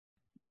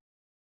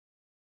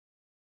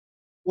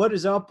What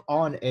is up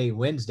on a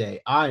Wednesday?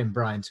 I'm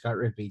Brian Scott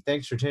Rippey.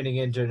 Thanks for tuning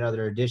in to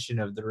another edition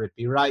of the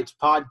Rippey Writes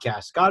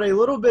podcast. Got a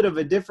little bit of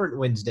a different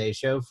Wednesday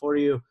show for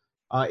you.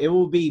 It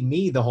will be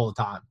me the whole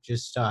time,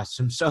 just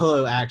some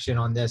solo action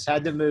on this.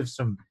 Had to move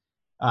some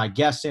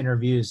guest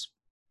interviews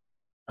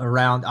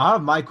around. I'll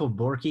have Michael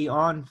Borky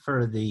on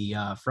for the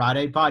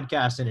Friday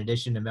podcast in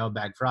addition to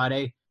Mailbag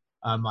Friday,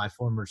 my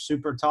former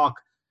Super Talk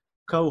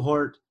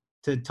cohort,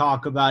 to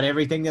talk about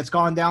everything that's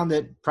gone down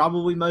that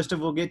probably most of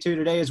we'll get to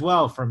today as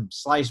well, from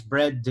sliced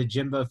bread to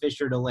Jimbo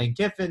Fisher to Lane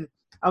Kiffin.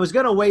 I was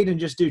going to wait and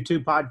just do two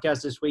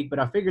podcasts this week, but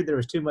I figured there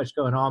was too much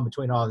going on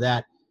between all of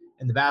that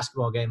and the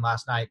basketball game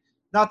last night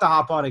not to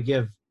hop on and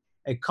give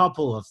a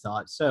couple of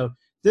thoughts. So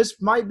this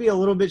might be a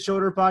little bit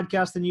shorter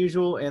podcast than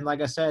usual, and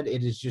like I said,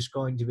 it is just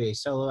going to be a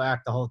solo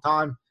act the whole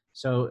time.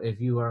 So if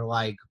you are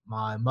like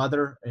my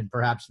mother and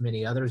perhaps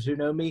many others who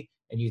know me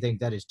and you think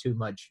that is too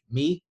much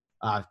me,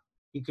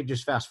 you could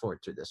just fast forward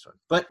through this one.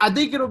 But I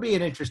think it'll be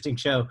an interesting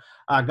show.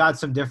 Got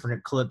some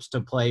different clips to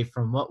play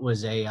from what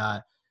was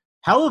a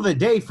hell of a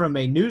day from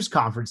a news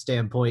conference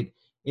standpoint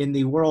in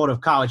the world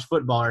of college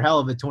football, or hell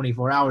of a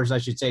 24 hours, I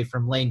should say,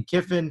 from Lane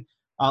Kiffin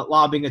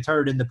lobbing a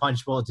turd in the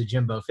punch bowl to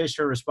Jimbo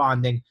Fisher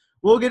responding.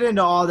 We'll get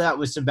into all that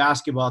with some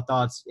basketball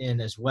thoughts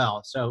in as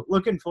well. So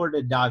looking forward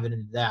to diving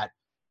into that.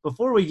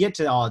 Before we get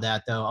to all of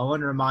that, though, I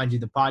want to remind you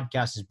the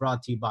podcast is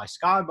brought to you by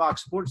Skybox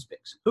Sports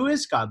Picks. Who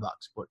is Skybox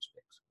Sports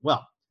Picks?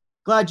 Well,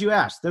 glad you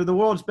asked. They're the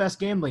world's best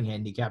gambling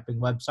handicapping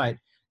website,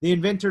 the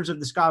inventors of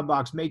the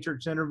Skybox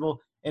Matrix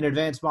Interval, an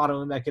advanced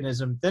modeling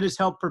mechanism that has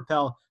helped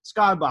propel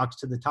Skybox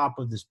to the top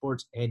of the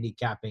sports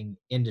handicapping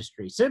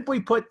industry. Simply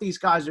put, these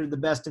guys are the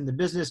best in the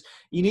business.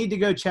 You need to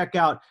go check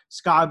out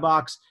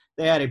Skybox.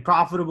 They had a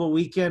profitable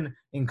weekend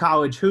in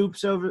college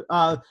hoops over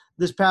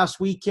this past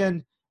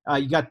weekend.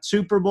 You got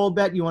Super Bowl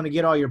bet. You want to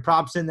get all your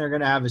props in. They're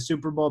going to have a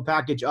Super Bowl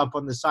package up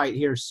on the site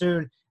here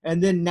soon.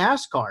 And then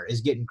NASCAR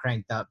is getting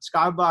cranked up.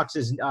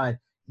 Skybox's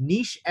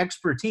niche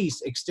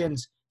expertise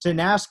extends to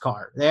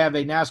NASCAR. They have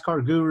a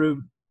NASCAR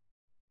guru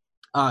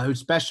who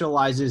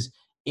specializes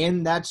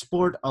in that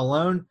sport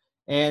alone.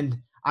 And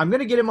I'm going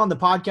to get him on the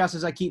podcast,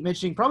 as I keep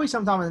mentioning, probably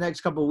sometime in the next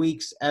couple of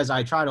weeks as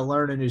I try to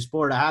learn a new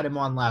sport. I had him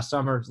on last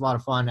summer. It's a lot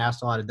of fun,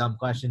 asked a lot of dumb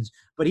questions.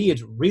 But he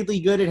is really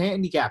good at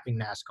handicapping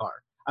NASCAR.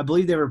 I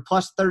believe they were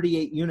plus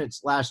 38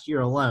 units last year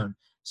alone.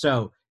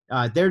 So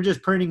they're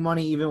just printing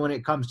money even when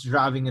it comes to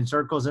driving in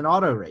circles and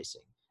auto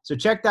racing. So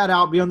check that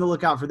out. Be on the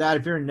lookout for that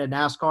if you're into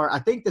NASCAR. I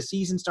think the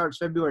season starts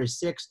February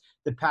 6th.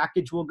 The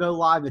package will go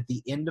live at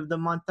the end of the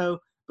month, though.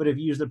 But if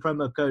you use the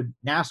promo code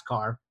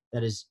NASCAR,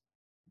 that is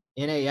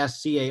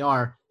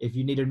NASCAR, if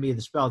you needed me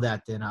to spell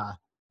that, then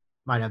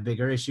might have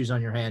bigger issues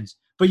on your hands.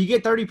 But you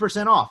get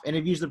 30% off. And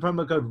if you use the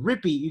promo code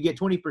RIPPY, you get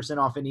 20%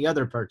 off any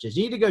other purchase.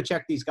 You need to go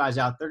check these guys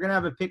out. They're going to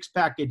have a picks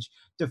package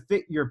to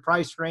fit your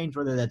price range,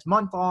 whether that's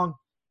month-long,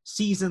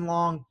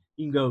 season-long.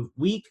 You can go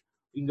week.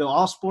 You can go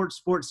all sports,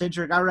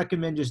 sports-centric. I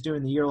recommend just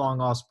doing the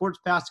year-long all sports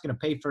pass. It's going to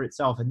pay for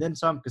itself and then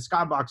some, because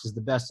Skybox is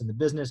the best in the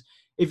business.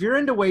 If you're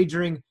into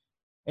wagering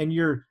and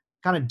you're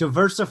kind of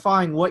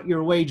diversifying what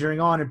you're wagering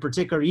on in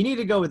particular, you need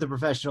to go with a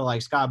professional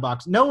like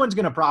Skybox. No one's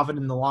going to profit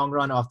in the long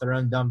run off their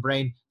own dumb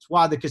brain. It's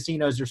why the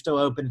casinos are still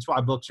open. It's why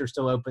books are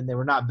still open. They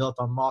were not built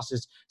on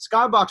losses.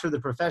 Skybox are the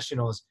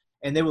professionals,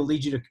 and they will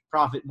lead you to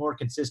profit more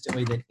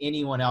consistently than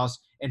anyone else,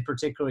 and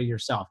particularly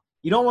yourself.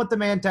 You don't want the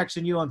man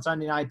texting you on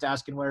Sunday nights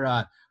asking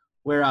where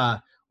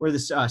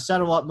the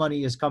settle up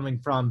money is coming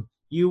from.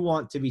 You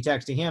want to be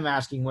texting him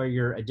asking where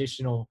your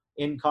additional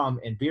income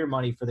and beer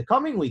money for the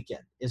coming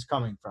weekend is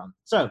coming from.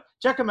 So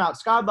check them out,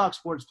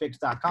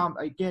 skyboxsportspicks.com.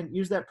 Again,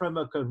 use that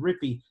promo code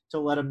RIPPY to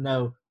let them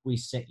know we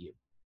sent you.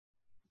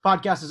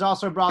 Podcast is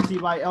also brought to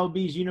you by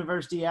LB's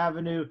University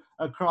Avenue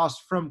across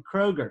from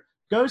Kroger.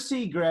 Go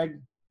see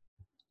Greg.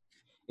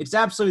 It's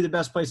absolutely the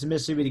best place in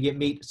Mississippi to get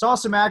meat. Saw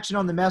some action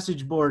on the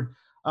message board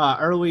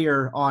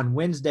earlier on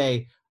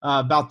Wednesday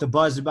about the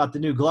buzz about the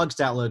new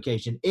Gluckstadt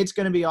location. It's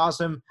going to be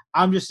awesome.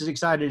 I'm just as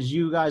excited as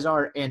you guys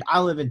are, and I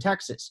live in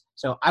Texas,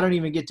 so I don't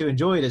even get to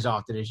enjoy it as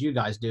often as you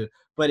guys do,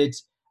 but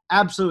it's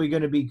absolutely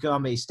going to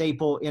become a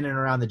staple in and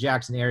around the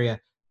Jackson area.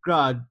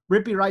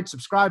 Rippey Writes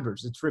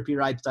subscribers, it's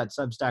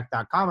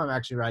rippywrites.substack.com. I'm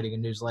actually writing a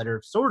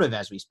newsletter sort of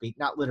as we speak,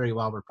 not literally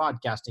while we're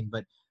podcasting,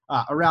 but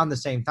around the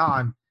same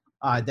time.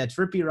 That's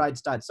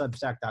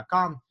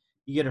rippywrites.substack.com.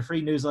 You get a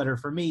free newsletter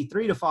from me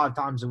 3 to 5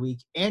 times a week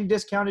and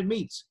discounted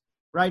meats.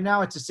 Right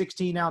now, it's a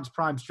 16-ounce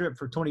prime strip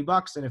for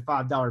 $20 and a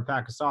 $5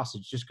 pack of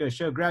sausage. Just go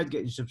show Greg,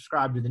 get you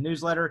subscribed to the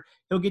newsletter.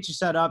 He'll get you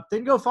set up.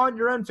 Then go find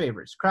your own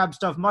favorites. Crab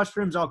stuffed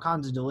mushrooms, all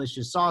kinds of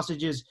delicious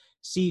sausages,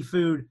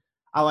 seafood.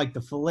 I like the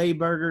filet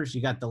burgers.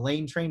 You got the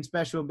Lane Train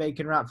special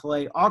bacon wrap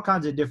filet, all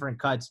kinds of different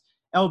cuts.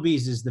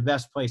 LB's is the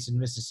best place in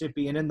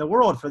Mississippi and in the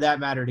world, for that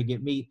matter, to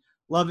get meat.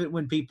 Love it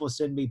when people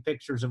send me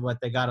pictures of what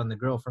they got on the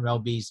grill from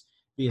LB's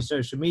via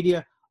social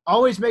media.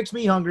 Always makes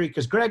me hungry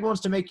because Greg wants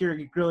to make your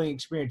grilling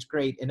experience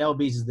great, and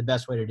LB's is the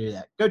best way to do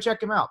that. Go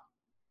check him out.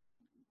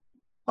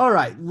 All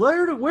right,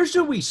 where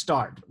should we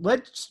start?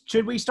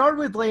 Should we start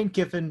with Lane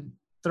Kiffin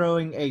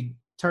throwing a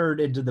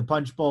turd into the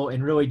punch bowl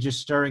and really just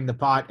stirring the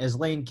pot, as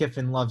Lane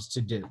Kiffin loves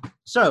to do.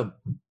 So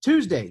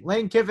Tuesday,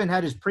 Lane Kiffin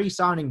had his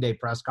pre-signing day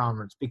press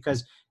conference,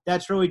 because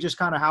that's really just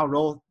kind of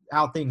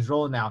how things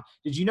roll now.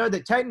 Did you know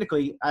that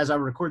technically, as I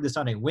record this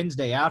on a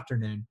Wednesday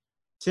afternoon,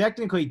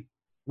 technically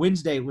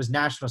Wednesday was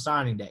National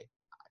Signing Day?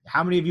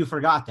 How many of you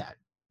forgot that?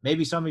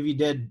 Maybe some of you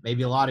did.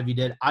 Maybe a lot of you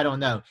did. I don't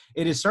know.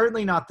 It is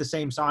certainly not the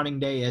same signing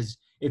day as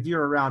if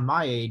you're around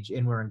my age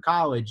and we're in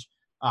college.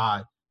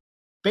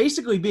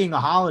 Basically being a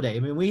holiday. I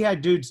mean, we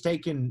had dudes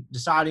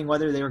deciding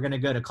whether they were going to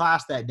go to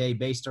class that day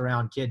based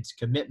around kids'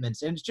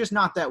 commitments. And it's just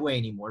not that way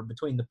anymore.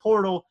 Between the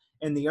portal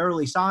and the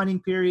early signing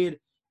period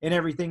and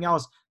everything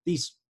else,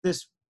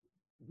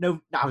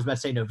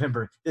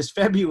 November, this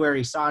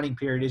February signing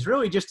period is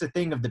really just a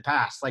thing of the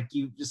past. Like,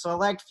 you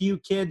select few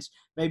kids,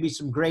 maybe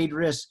some grade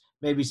risk,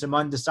 maybe some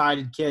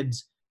undecided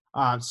kids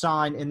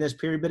sign in this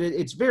period, but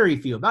it's very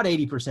few. About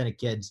 80% of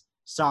kids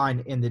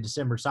sign in the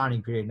December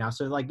signing period now.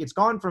 So, like, it's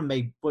gone from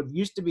what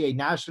used to be a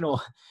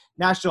national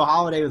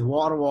holiday with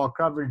wall-to-wall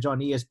coverage on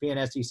ESPN,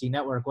 SEC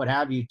Network, what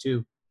have you,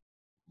 to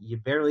you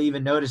barely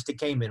even noticed it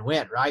came and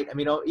went, right? I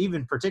mean,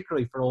 even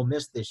particularly for Ole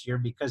Miss this year,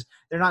 because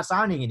they're not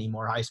signing any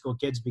more high school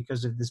kids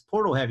because of this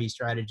portal-heavy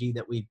strategy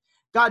that we've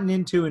gotten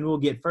into and we'll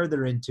get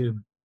further into,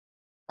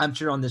 I'm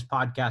sure, on this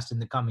podcast in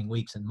the coming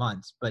weeks and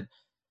months. But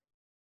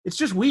it's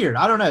just weird.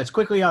 I don't know.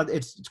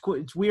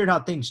 It's weird how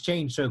things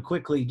change so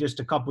quickly, just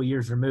a couple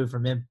years removed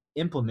from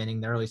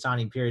implementing the early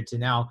signing period to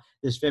now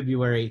this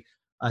February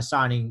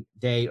signing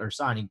day or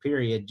signing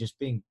period just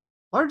being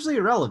largely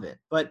irrelevant.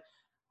 But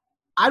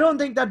I don't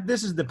think that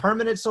this is the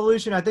permanent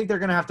solution. I think they're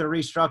going to have to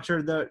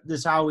restructure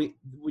how we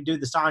do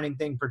the signing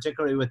thing,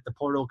 particularly with the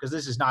portal, because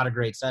this is not a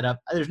great setup.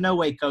 There's no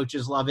way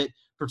coaches love it,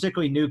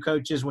 particularly new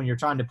coaches, when you're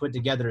trying to put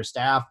together a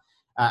staff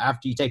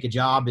after you take a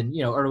job in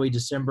early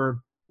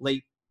December,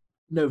 late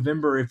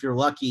November if you're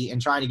lucky, and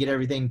trying to get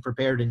everything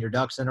prepared and your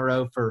ducks in a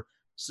row for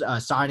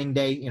signing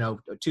day,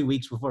 2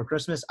 weeks before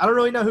Christmas. I don't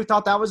really know who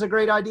thought that was a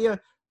great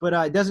idea, but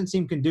it doesn't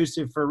seem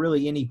conducive for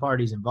really any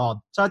parties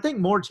involved. So I think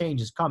more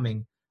change is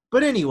coming.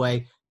 But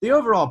anyway, the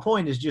overall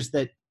point is just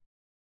that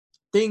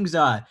things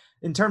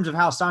in terms of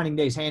how signing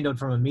day is handled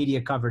from a media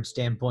coverage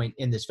standpoint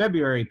in this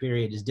February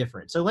period is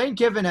different. So Lane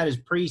Kiffin had his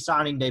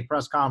pre-signing day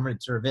press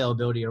conference or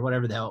availability or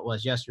whatever the hell it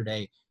was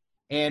yesterday.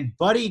 And,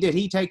 buddy, did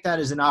he take that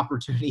as an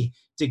opportunity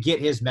to get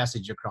his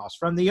message across.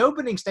 From the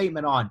opening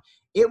statement on,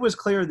 it was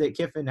clear that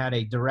Kiffin had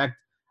a direct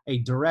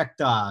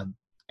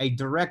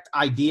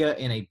idea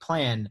and a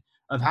plan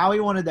of how he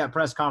wanted that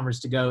press conference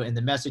to go and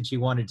the message he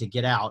wanted to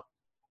get out.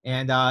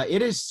 And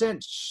it has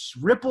sent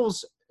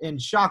ripples and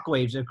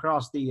shockwaves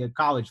across the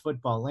college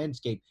football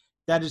landscape.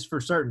 That is for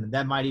certain.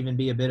 That might even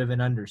be a bit of an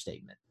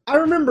understatement. I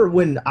remember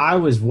when I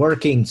was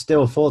working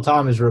still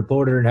full-time as a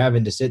reporter and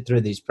having to sit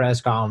through these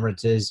press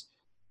conferences,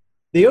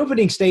 the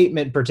opening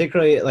statement,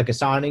 particularly like a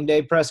signing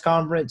day press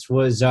conference,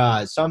 was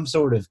some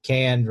sort of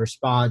canned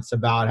response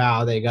about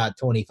how they got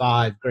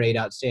 25 great,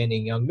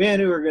 outstanding young men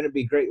who are going to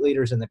be great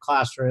leaders in the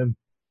classroom.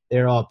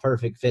 They're all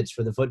perfect fits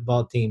for the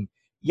football team,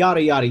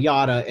 yada, yada,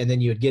 yada, and then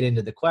you would get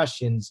into the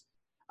questions.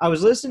 I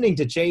was listening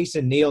to Chase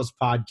and Neil's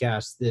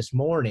podcast this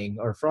morning,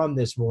 or from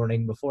this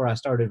morning before I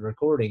started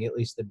recording, at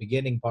least the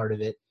beginning part of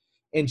it,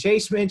 and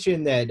Chase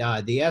mentioned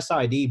that the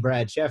SID,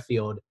 Brad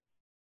Sheffield,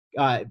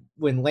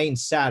 when Lane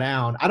sat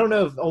down, I don't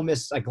know if Ole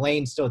Miss, like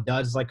Lane still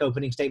does like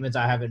opening statements.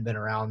 I haven't been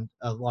around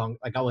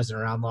I wasn't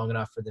around long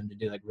enough for them to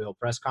do like real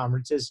press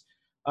conferences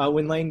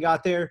when Lane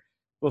got there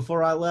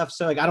before I left.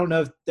 So like, I don't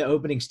know if the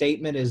opening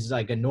statement is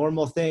like a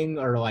normal thing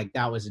or like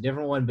that was a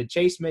different one, but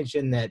Chase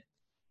mentioned that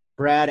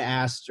Brad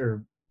asked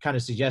or kind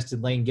of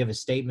suggested Lane give a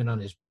statement on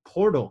his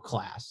portal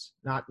class,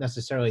 not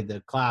necessarily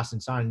the class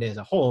and signing day as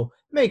a whole.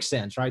 Makes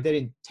sense, right? They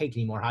didn't take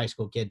any more high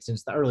school kids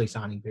since the early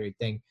signing period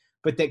thing,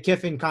 but that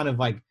Kiffin kind of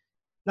like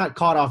not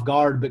caught off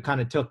guard, but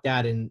kind of took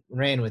that and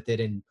ran with it.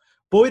 And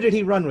boy, did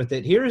he run with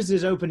it. Here is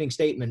his opening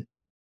statement,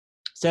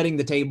 setting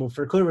the table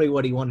for clearly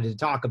what he wanted to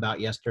talk about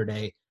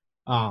yesterday.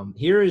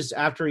 Here is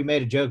after he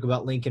made a joke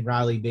about Lincoln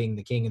Riley being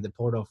the king of the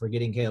portal for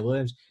getting Caleb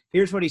Williams.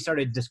 Here's what he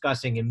started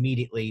discussing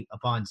immediately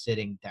upon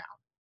sitting down.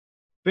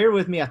 Bear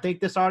with me. I think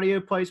this audio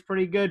plays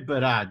pretty good,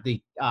 but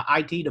the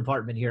IT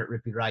department here at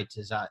Rippy Writes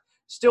is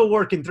still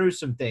working through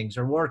some things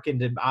or working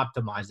to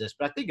optimize this,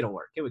 but I think it'll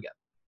work. Here we go.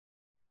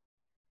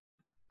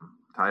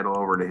 Title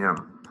over to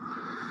him.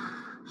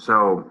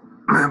 So,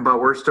 but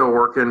we're still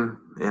working,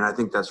 and I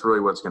think that's really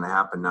what's going to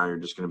happen now. You're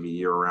just going to be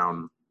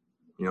year-round,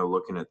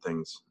 looking at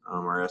things.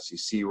 Our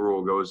SEC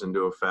rule goes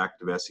into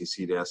effect of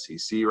SEC to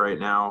SEC right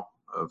now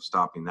of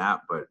stopping that,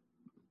 but,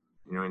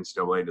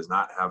 NCAA does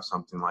not have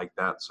something like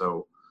that.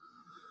 So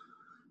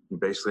you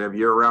basically have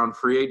year-round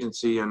free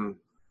agency in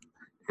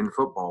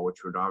football,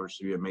 which would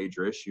obviously be a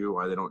major issue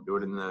why they don't do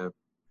it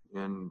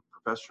in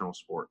professional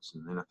sports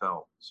and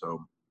NFL.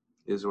 So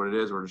it is what it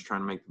is. We're just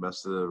trying to make the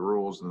best of the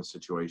rules and the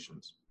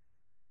situations.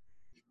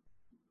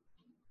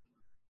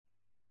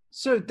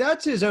 So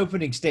that's his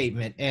opening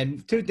statement,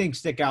 and two things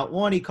stick out.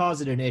 One, he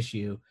calls it an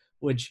issue,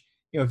 which,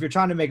 if you're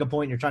trying to make a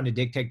point, you're trying to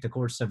dictate the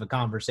course of a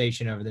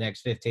conversation over the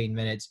next 15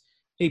 minutes,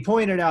 he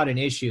pointed out an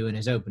issue in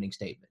his opening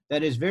statement.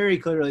 That is very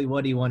clearly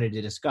what he wanted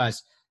to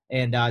discuss.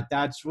 And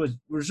that was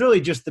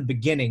really just the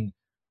beginning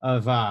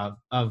of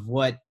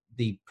what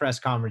the press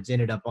conference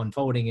ended up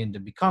unfolding into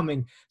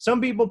becoming.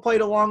 Some people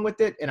played along with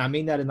it, and I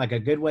mean that in like a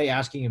good way,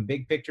 asking him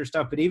big picture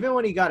stuff. But even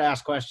when he got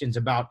asked questions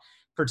about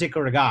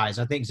particular guys,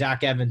 I think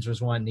Zach Evans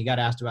was one. He got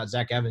asked about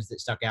Zach Evans that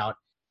stuck out,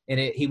 and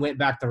he went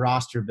back to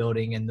roster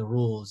building and the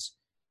rules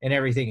and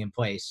everything in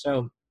place.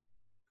 So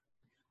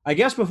I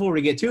guess before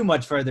we get too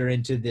much further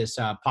into this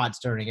pot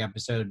stirring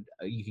episode,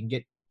 you can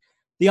get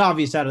the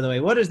obvious out of the way.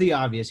 What is the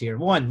obvious here?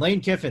 One,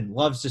 Lane Kiffin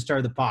loves to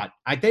stir the pot.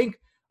 I think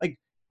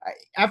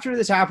after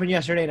this happened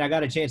yesterday and I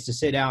got a chance to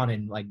sit down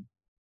and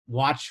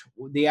watch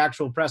the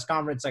actual press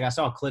conference, I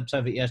saw clips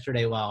of it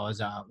yesterday while I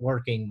was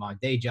working my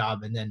day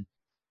job. And then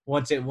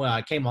once it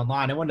came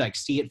online, I wanted to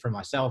see it for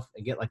myself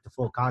and get the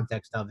full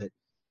context of it.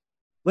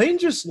 Lane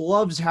just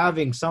loves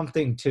having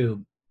something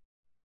to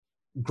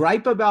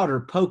gripe about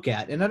or poke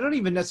at. And I don't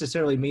even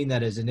necessarily mean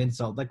that as an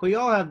insult. We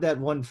all have that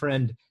one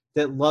friend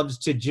that loves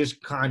to just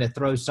kind of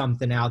throw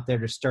something out there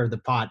to stir the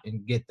pot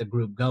and get the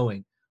group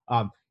going.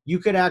 You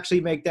could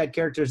actually make that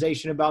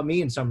characterization about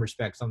me in some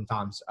respects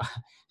sometimes.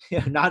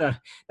 Not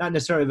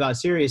necessarily about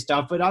serious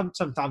stuff, but I'm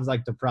sometimes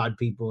like to prod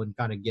people and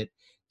kind of get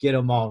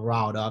them all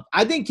riled up.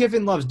 I think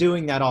Kiffin loves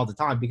doing that all the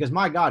time because,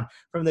 my God,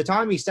 from the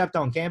time he stepped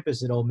on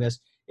campus at Ole Miss,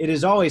 it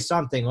is always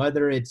something,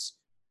 whether it's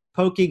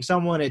poking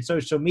someone at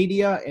social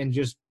media and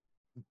just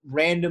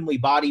randomly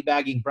body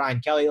bagging Brian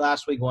Kelly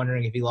last week,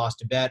 wondering if he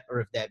lost a bet or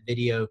if that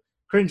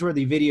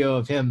cringeworthy video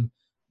of him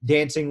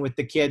dancing with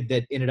the kid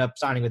that ended up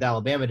signing with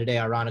Alabama today,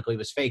 ironically,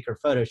 was fake or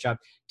Photoshopped.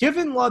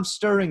 Kiffin loves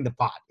stirring the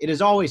pot. It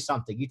is always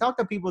something. You talk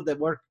to people that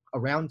work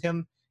around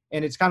him,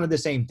 and it's kind of the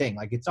same thing.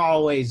 It's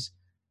always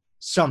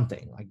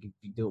something. If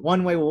you do it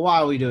one way, well, why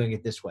are we doing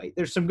it this way?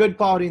 There's some good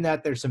quality in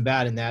that. There's some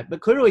bad in that.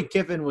 But clearly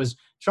Kiffin was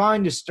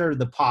trying to stir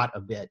the pot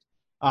a bit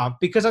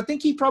because I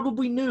think he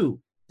probably knew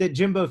that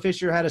Jimbo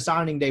Fisher had a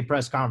signing day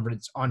press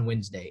conference on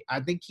Wednesday. I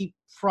think he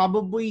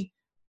probably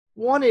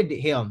wanted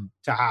him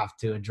to have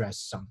to address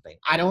something.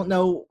 I don't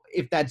know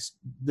if that's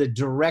the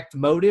direct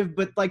motive,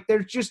 but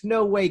there's just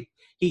no way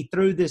he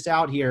threw this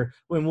out here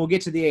when we'll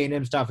get to the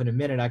A&M stuff in a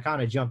minute. I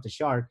kind of jumped the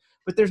shark,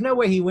 but there's no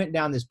way he went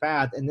down this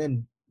path and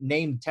then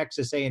named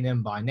Texas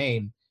A&M by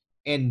name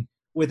and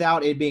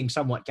without it being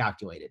somewhat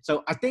calculated.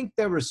 So I think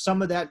there was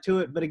some of that to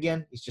it, but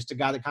again, he's just a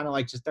guy that kind of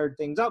likes to stir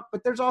things up.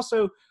 But there's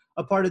also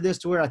a part of this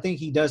to where I think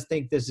he does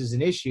think this is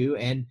an issue,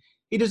 and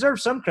he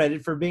deserves some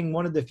credit for being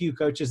one of the few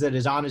coaches that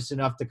is honest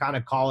enough to kind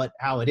of call it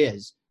how it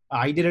is.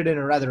 He did it in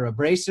a rather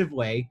abrasive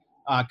way,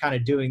 kind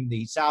of doing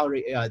the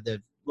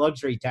the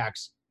luxury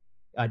tax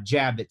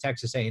jab at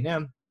Texas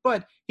A&M.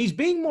 But he's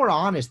being more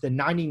honest than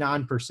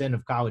 99%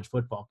 of college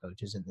football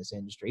coaches in this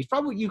industry.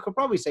 You could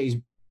probably say he's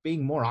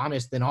being more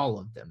honest than all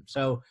of them.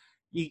 So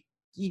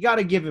you got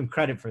to give him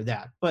credit for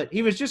that. But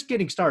he was just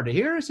getting started.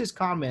 Here is his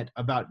comment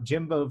about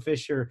Jimbo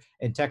Fisher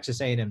and Texas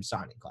A&M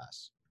signing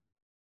class.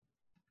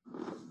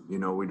 We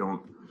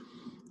don't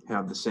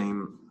have the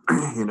same,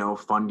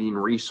 funding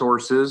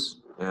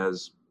resources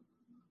as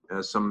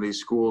some of these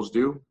schools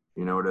do,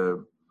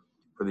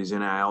 for these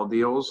NIL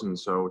deals. And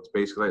so it's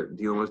basically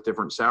dealing with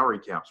different salary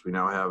caps. We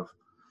now have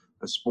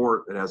a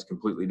sport that has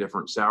completely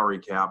different salary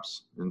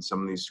caps. And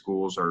some of these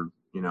schools are,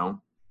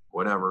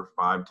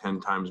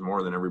 5-10 times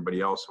more than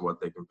everybody else of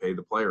what they can pay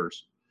the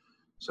players.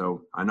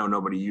 So I know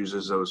nobody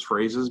uses those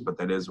phrases, but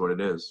that is what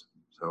it is.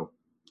 So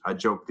I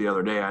joked the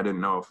other day, I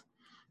didn't know if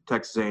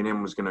Texas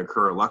A&M was going to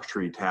incur a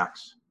luxury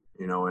tax,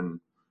 and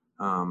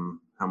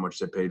how much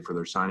they paid for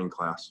their signing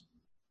class.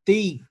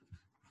 The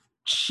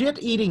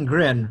shit-eating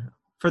grin,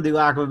 for the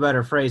lack of a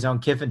better phrase, on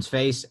Kiffin's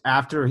face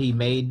after he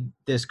made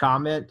this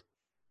comment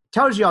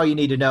tells you all you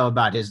need to know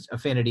about his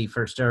affinity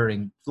for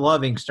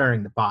loving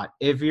stirring the pot.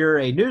 If you're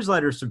a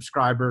newsletter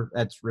subscriber,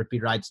 that's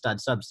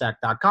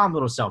rippywrites.substack.com,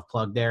 little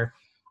self-plug there.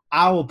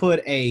 I will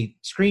put a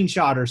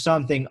screenshot or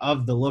something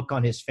of the look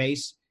on his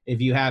face.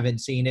 If you haven't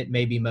seen it,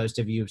 maybe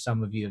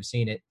some of you have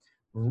seen it.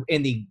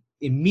 In the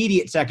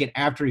immediate second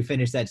after he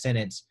finished that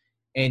sentence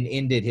and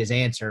ended his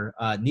answer,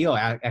 Neil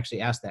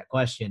actually asked that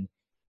question.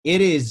 It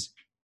is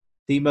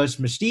the most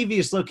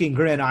mischievous-looking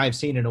grin I've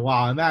seen in a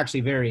while. I'm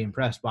actually very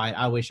impressed by it.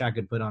 I wish I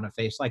could put on a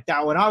face like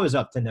that when I was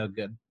up to no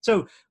good.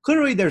 So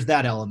clearly there's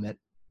that element.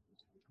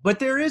 But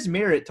there is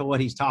merit to what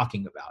he's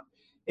talking about.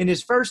 In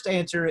his first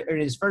answer, or in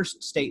his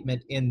first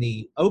statement, in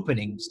the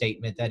opening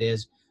statement, that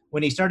is,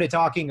 when he started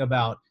talking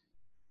about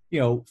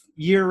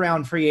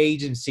year-round free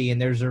agency,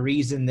 and there's a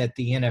reason that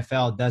the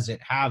NFL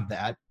doesn't have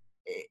that.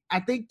 I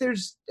think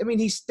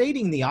he's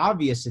stating the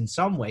obvious in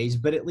some ways,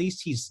 but at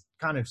least he's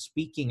kind of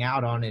speaking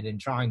out on it and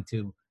trying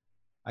to,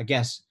 I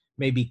guess,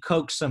 maybe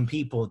coax some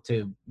people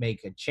to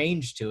make a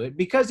change to it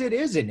because it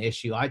is an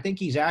issue. I think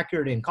he's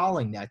accurate in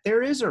calling that.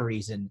 There is a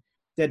reason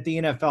that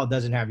the NFL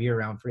doesn't have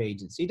year-round free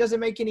agency. It doesn't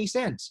make any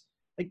sense.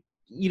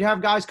 You'd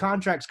have guys'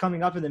 contracts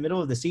coming up in the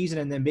middle of the season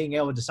and then being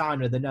able to sign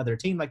with another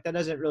team. That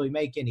doesn't really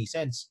make any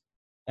sense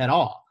at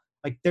all.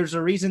 There's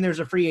a reason there's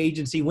a free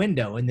agency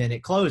window and then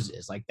it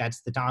closes.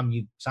 That's the time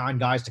you sign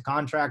guys to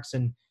contracts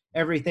and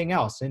everything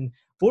else. And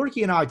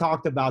Borky and I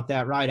talked about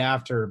that right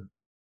after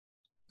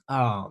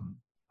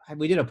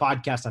we did a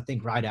podcast, I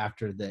think, right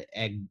after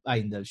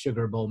the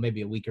Sugar Bowl,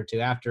 maybe a week or two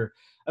after,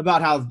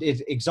 about how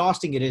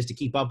exhausting it is to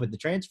keep up with the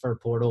transfer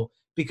portal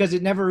because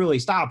it never really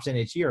stops and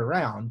it's year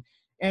round.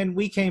 And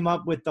we came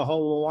up with the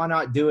whole, well, why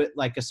not do it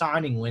like a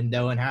signing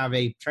window and have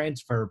a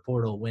transfer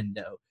portal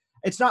window?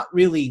 It's not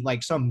really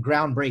like some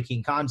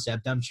groundbreaking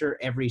concept. I'm sure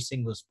every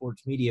single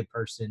sports media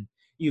person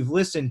you've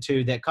listened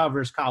to that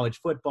covers college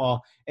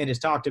football and has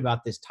talked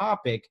about this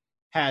topic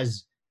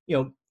has,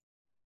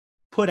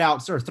 put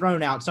out or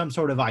thrown out some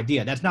sort of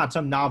idea. That's not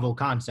some novel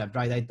concept,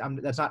 right?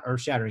 That's not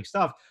earth-shattering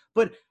stuff,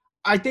 but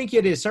I think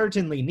it is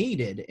certainly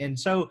needed. And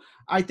so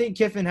I think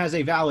Kiffin has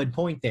a valid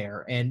point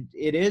there, and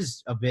it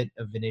is a bit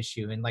of an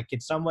issue, and like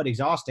it's somewhat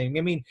exhausting.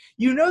 I mean,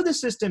 the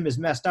system is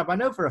messed up. I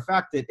know for a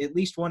fact that at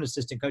least one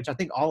assistant coach, I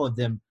think all of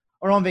them,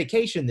 are on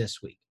vacation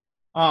this week.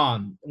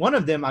 One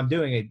of them I'm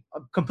doing a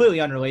completely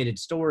unrelated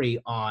story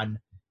on,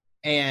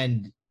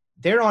 and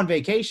they're on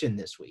vacation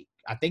this week.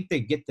 I think they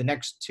get the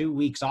next 2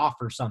 weeks off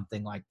or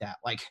something like that.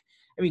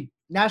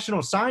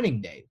 National Signing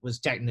Day was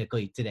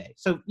technically today.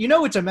 So,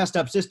 it's a messed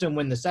up system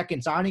when the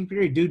second signing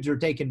period, dudes are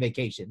taking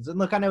vacations. And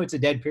look, I know it's a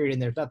dead period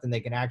and there's nothing they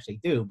can actually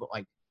do, but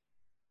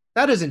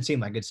that doesn't seem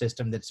like a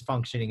system that's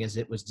functioning as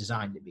it was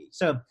designed to be.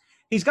 So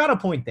he's got a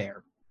point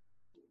there.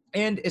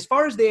 And as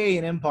far as the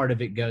A&M part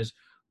of it goes,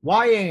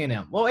 why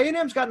A&M? Well,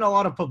 A&M's gotten a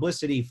lot of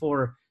publicity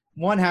for,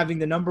 one, having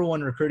the number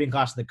one recruiting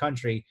class in the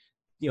country,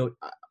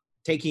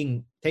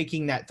 taking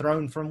that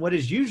throne from what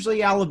is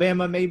usually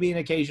Alabama, maybe an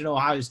occasional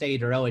Ohio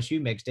State or LSU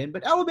mixed in,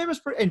 but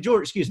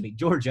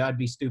Georgia. I'd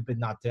be stupid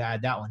not to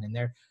add that one in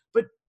there.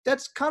 But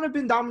that's kind of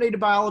been dominated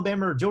by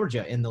Alabama or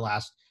Georgia in the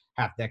last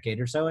half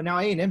decade or so, and now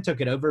A&M took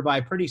it over by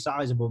a pretty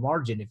sizable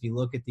margin. If you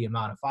look at the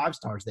amount of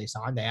 5-stars they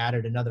signed, they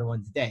added another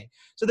one today.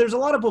 So there's a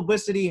lot of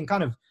publicity and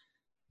kind of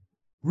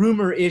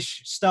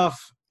rumor-ish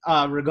stuff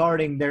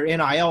regarding their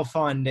NIL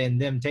fund and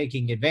them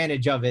taking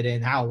advantage of it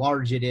and how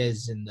large it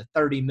is, and the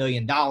 $30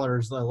 million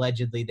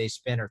allegedly they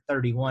spent, or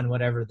 31,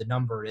 whatever the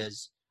number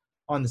is,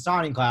 on the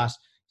signing class.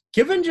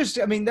 Given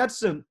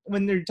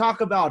when they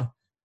talk about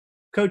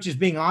coaches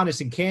being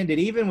honest and candid,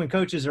 even when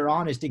coaches are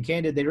honest and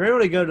candid, they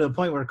rarely go to the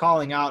point where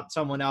calling out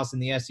someone else in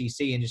the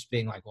SEC and just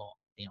being like, well,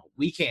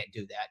 we can't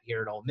do that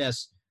here at Ole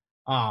Miss.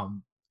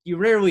 You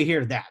rarely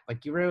hear that.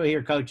 You rarely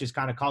hear coaches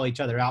kind of call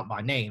each other out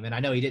by name. And I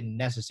know he didn't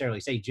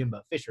necessarily say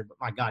Jimbo Fisher, but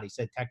my God, he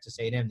said Texas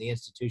A&M, the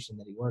institution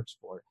that he works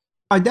for.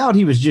 I doubt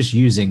he was just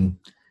using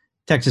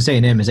Texas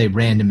A&M as a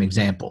random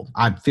example.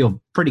 I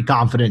feel pretty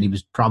confident he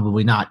was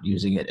probably not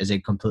using it as a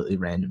completely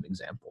random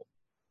example.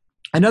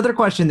 Another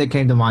question that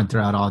came to mind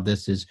throughout all of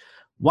this is,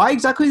 why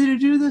exactly did he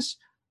do this?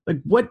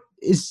 What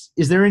is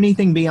there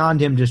anything beyond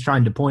him just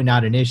trying to point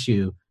out an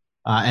issue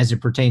as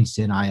it pertains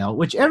to NIL,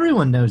 which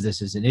everyone knows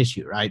this is an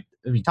issue, right?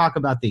 We talked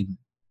about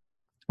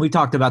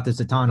this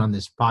a ton on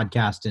this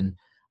podcast, and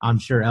I'm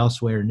sure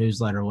elsewhere,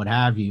 newsletter, what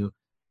have you,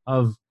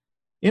 of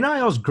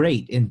NIL is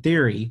great in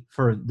theory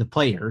for the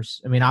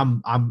players. I mean, I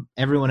and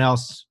everyone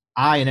else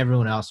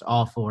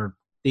all for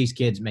these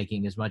kids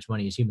making as much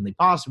money as humanly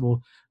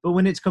possible. But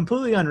when it's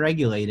completely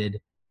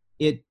unregulated,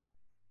 it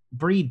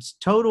breeds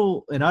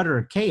total and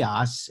utter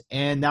chaos,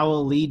 and that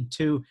will lead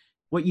to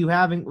what you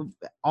haven't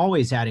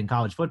always had in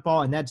college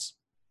football, and that's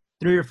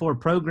 3 or 4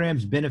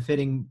 programs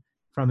benefiting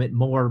from it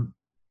more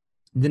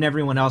than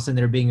everyone else, and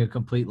there being a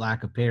complete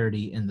lack of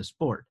parity in the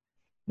sport.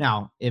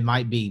 Now, it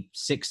might be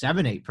 6,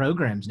 7, 8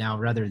 programs now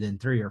rather than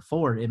 3 or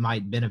 4. It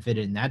might benefit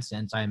it in that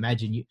sense. I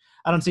imagine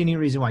I don't see any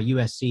reason why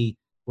USC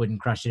wouldn't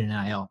crush it in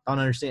NIL. I don't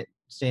understand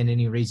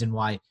any reason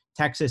why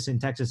Texas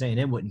and Texas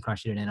A&M wouldn't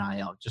crush it in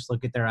NIL. Just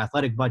look at their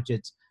athletic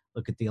budgets,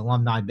 look at the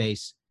alumni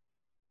base.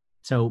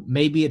 So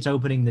maybe it's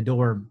opening the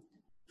door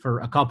for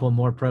a couple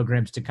more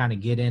programs to kind of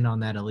get in on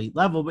that elite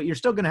level, but you're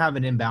still going to have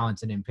an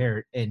imbalance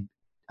and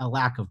a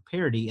lack of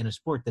parity in a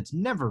sport that's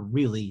never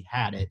really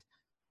had it.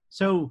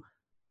 So,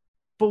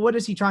 but what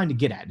is he trying to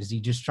get at? Is he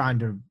just trying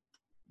to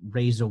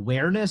raise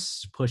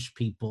awareness, push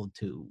people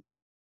to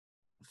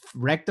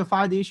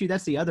rectify the issue?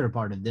 That's the other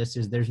part of this,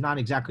 is there's not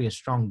exactly a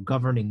strong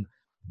governing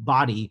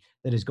body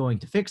that is going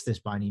to fix this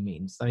by any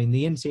means. I mean,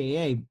 the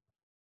NCAA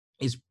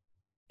is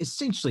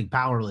essentially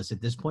powerless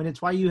at this point.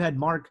 It's why you had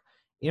Mark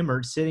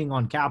Emmert sitting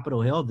on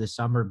Capitol Hill this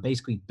summer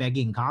basically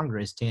begging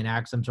Congress to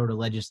enact some sort of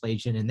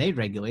legislation and they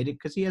regulate it,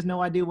 because he has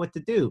no idea what to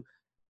do.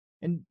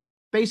 And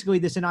basically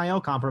this NIL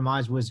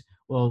compromise was,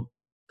 well,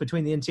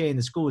 between the NCAA and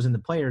the schools and the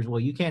players, well,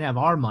 you can't have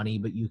our money,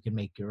 but you can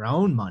make your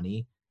own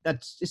money.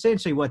 That's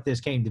essentially what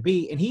this came to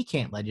be, and he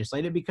can't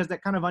legislate it because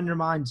that kind of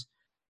undermines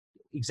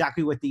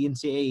exactly what the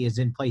NCAA is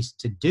in place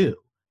to do.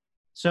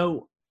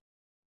 So,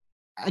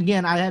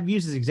 again, I have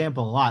used this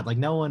example a lot.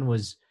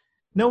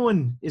 No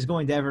one is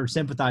going to ever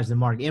sympathize with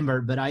Mark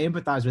Emmert, but I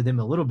empathize with him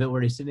a little bit,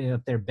 where he's sitting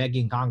up there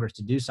begging Congress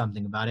to do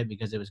something about it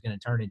because it was going to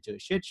turn into a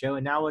shit show.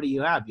 And now what do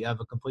you have? You have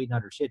a complete and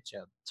utter shit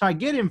show. So I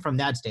get him from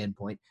that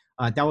standpoint.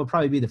 That would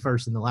probably be the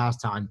first and the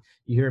last time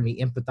you hear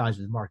me empathize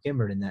with Mark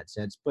Emmert in that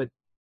sense. But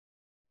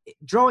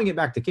drawing it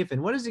back to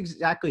Kiffin, what is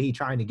exactly he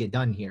trying to get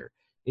done here?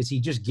 Is he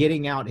just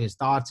getting out his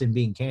thoughts and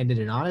being candid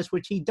and honest,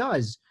 which he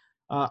does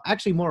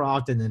actually more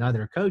often than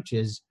other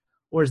coaches?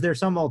 Or is there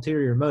some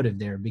ulterior motive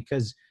there?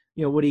 Because,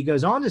 what he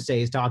goes on to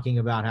say is talking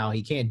about how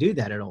he can't do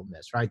that at Ole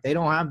Miss, right? They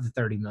don't have the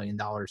 $30 million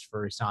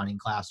for a signing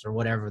class or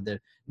whatever the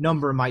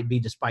number might be,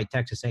 despite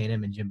Texas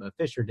A&M and Jimbo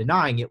Fisher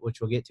denying it,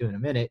 which we'll get to in a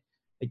minute.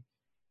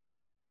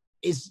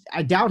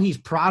 I doubt he's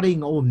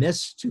prodding Ole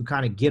Miss to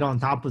kind of get on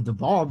top of the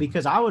ball,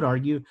 because I would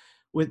argue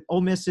with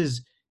Ole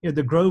Miss's,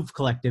 the Grove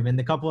Collective and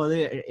the couple of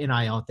the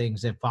NIL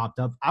things that popped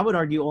up, I would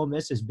argue Ole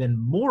Miss has been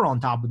more on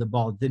top of the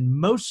ball than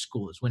most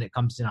schools when it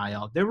comes to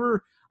NIL. There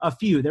were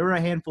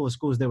a handful of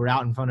schools that were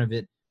out in front of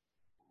it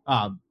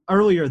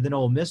earlier than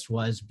Ole Miss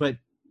was, but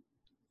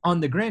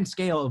on the grand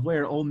scale of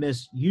where Ole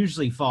Miss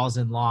usually falls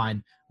in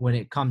line when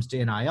it comes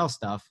to NIL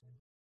stuff,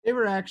 they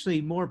were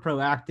actually more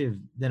proactive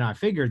than I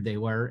figured they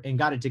were and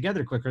got it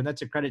together quicker. And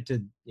that's a credit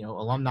to,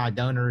 alumni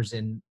donors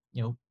and,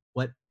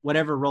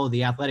 whatever role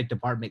the athletic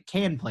department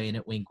can play in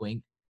it, wink,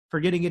 wink, for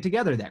getting it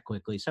together that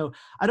quickly. So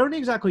I don't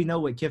exactly know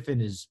what Kiffin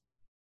is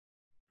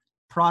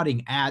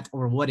prodding at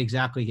or what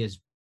exactly his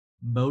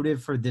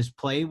motive for this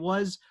play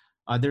was,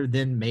 other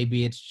than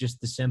maybe it's just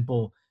the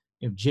simple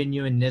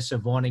genuineness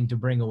of wanting to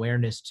bring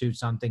awareness to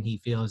something he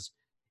feels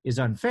is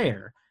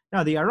unfair.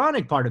 Now, the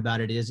ironic part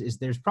about it is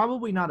there's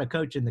probably not a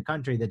coach in the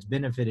country that's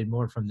benefited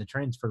more from the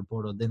transfer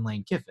portal than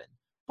Lane Kiffin.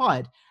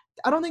 But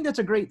I don't think that's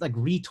a great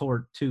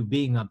retort to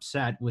being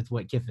upset with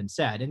what Kiffin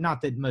said. And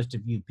not that most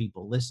of you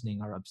people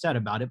listening are upset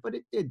about it, but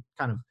it did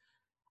kind of,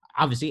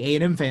 obviously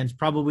A&M fans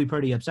probably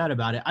pretty upset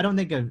about it. I don't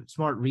think a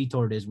smart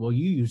retort is, well,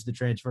 you use the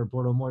transfer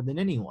portal more than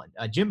anyone.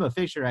 Jimbo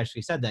Fisher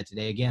actually said that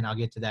today. Again, I'll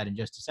get to that in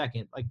just a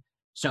second.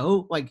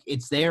 So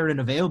it's there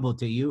and available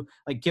to you.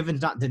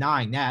 Kiffin's not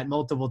denying that.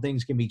 Multiple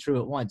things can be true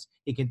at once.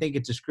 He can think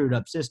it's a screwed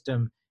up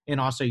system and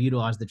also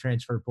utilize the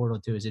transfer portal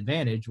to his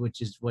advantage,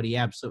 which is what he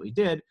absolutely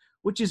did,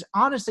 which is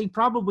honestly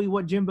probably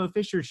what Jimbo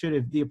Fisher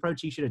the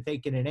approach he should have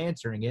taken in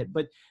answering it.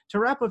 But to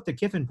wrap up the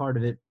Kiffin part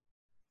of it,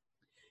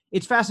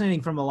 it's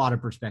fascinating from a lot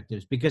of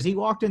perspectives, because he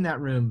walked in that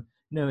room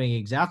knowing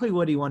exactly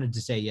what he wanted to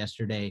say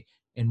yesterday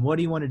and what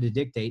he wanted to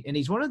dictate. And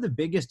he's one of the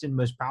biggest and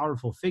most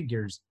powerful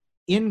figures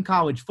in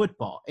college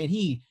football. And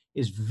he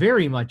is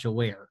very much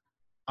aware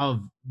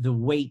of the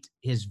weight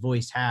his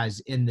voice has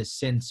in the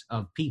sense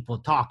of people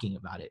talking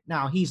about it.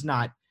 Now, he's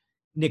not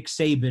Nick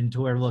Saban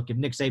to where, look, if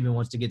Nick Saban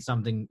wants to get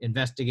something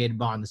investigated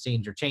behind the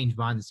scenes or changed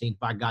behind the scenes,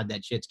 by God,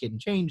 that shit's getting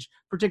changed,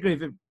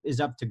 particularly if it is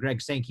up to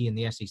Greg Sankey in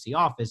the SEC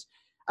office.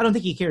 I don't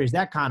think he carries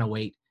that kind of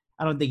weight.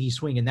 I don't think he's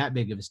swinging that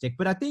big of a stick,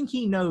 but I think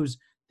he knows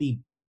the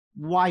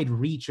wide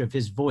reach of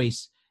his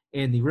voice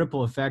and the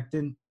ripple effect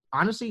and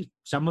honestly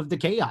some of the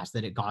chaos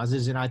that it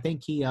causes. And I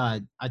think he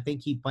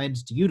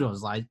plans to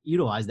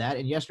utilize that.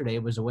 And yesterday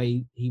it was a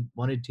way he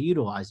wanted to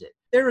utilize it.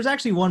 There was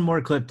actually one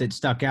more clip that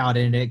stuck out,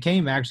 and it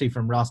came actually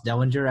from Ross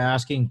Dellinger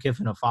asking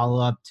Kiffin a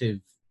follow-up to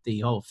the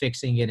whole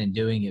fixing it and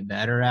doing it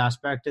better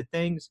aspect of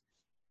things.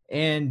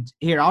 And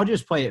here, I'll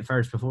just play it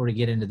first before we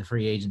get into the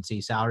free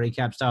agency salary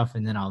cap stuff,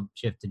 and then I'll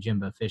shift to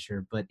Jimbo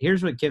Fisher. But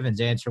here's what Kiffin's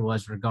answer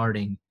was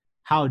regarding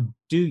how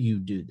do you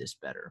do this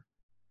better?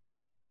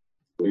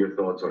 What are your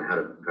thoughts on how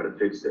to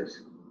fix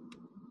this?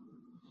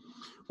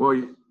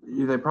 Well,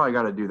 they probably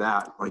got to do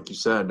that, like you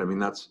said. I mean,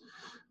 that's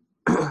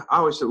I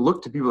always say,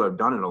 look to people that have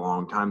done it a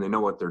long time. They know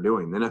what they're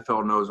doing. The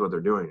NFL knows what they're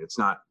doing. It's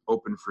not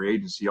open free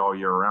agency all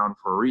year round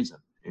for a reason,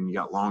 and you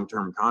got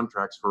long-term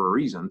contracts for a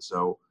reason.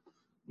 So,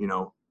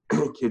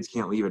 kids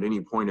can't leave at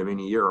any point of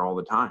any year all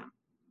the time.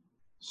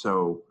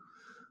 So,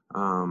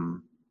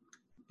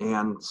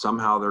 and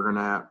somehow they're going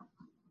to,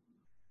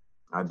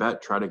 I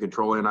bet, try to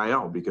control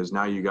NIL, because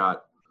now you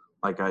got,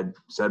 like I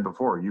said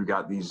before, you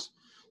got these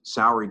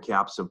salary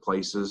caps of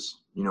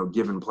places,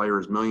 giving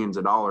players millions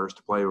of dollars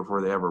to play before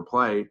they ever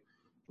play,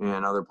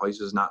 and other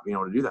places not being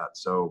able to do that.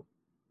 So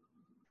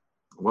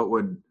what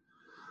would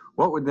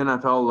the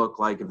NFL look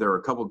like if there were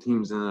a couple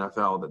teams in the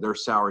NFL that their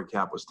salary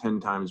cap was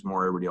 10 times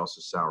more everybody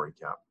else's salary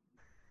cap?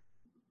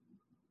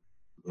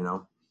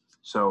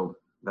 So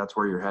that's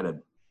where you're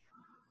headed.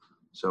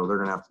 So they're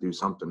going to have to do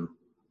something,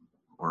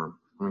 or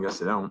I guess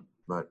they don't,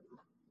 but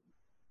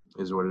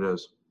it is what it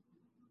is.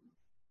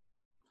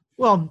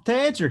 Well, to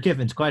answer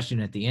Kiffin's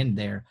question at the end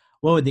there,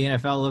 what would the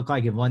NFL look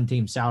like if one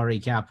team's salary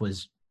cap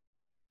was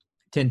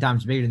 10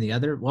 times bigger than the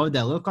other? What would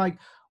that look like?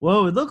 Well,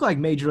 it would look like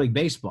Major League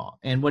Baseball.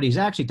 And what he's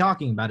actually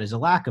talking about is a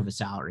lack of a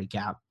salary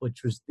cap,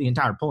 which was the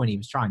entire point he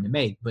was trying to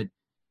make. But,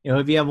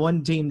 if you have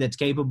one team that's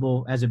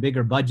capable, has a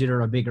bigger budget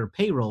or a bigger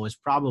payroll is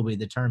probably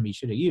the term he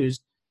should have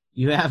used.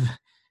 You have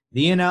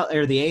the NL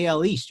or the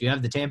AL East. You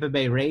have the Tampa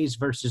Bay Rays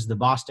versus the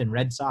Boston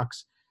Red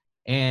Sox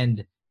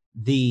and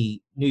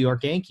the New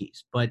York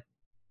Yankees. But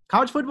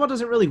college football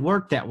doesn't really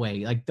work that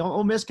way.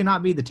 Ole Miss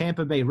cannot be the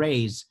Tampa Bay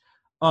Rays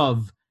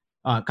of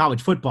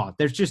college football.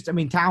 There's just,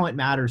 talent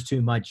matters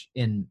too much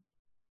in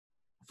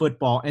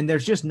football, and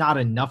there's just not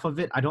enough of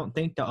it, I don't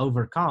think, to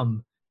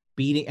overcome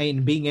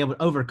being able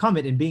to overcome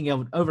it and being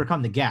able to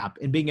overcome the gap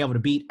and being able to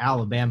beat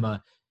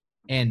Alabama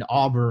and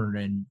Auburn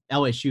and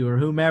LSU or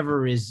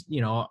whomever is,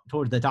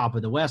 toward the top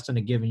of the West in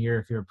a given year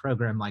if you're a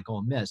program like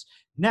Ole Miss.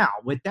 Now,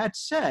 with that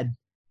said,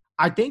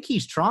 I think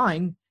he's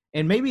trying,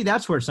 and maybe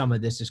that's where some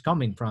of this is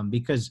coming from,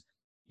 because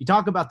you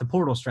talk about the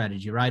portal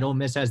strategy, right? Ole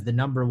Miss has the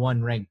number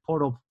 1 ranked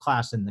portal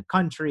class in the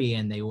country,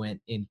 and they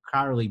went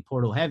entirely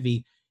portal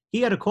heavy.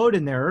 He had a quote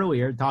in there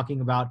earlier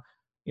talking about,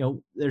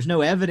 there's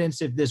no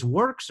evidence if this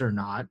works or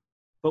not,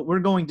 but we're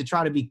going to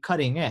try to be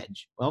cutting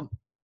edge. Well,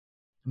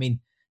 I mean,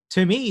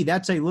 to me,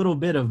 that's a little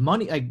bit of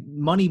money, like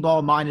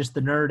Moneyball minus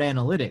the nerd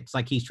analytics.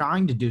 Like, he's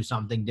trying to do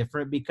something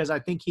different because I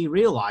think he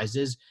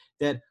realizes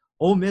that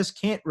Ole Miss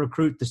can't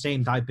recruit the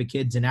same type of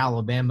kids in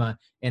Alabama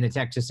and a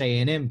Texas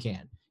A&M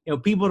can.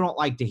 People don't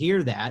like to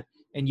hear that,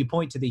 and you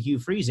point to the Hugh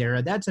Freeze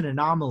era. That's an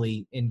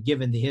anomaly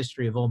given the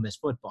history of Ole Miss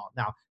football.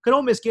 Now, could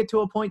Ole Miss get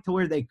to a point to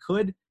where they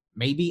could?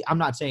 Maybe. I'm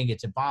not saying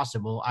it's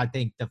impossible. I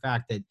think the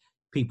fact that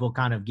people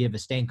kind of give a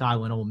stank eye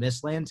when Ole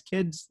Miss lands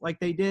kids like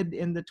they did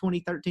in the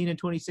 2013 and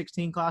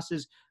 2016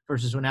 classes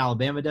versus when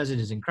Alabama does it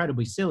is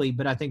incredibly silly,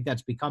 but I think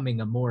that's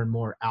becoming a more and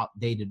more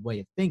outdated way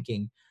of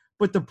thinking.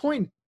 But the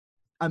point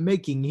I'm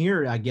making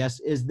here, I guess,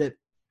 is that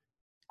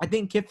I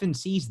think Kiffin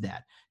sees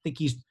that. I think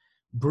he's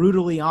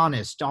brutally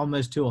honest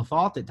almost to a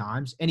fault at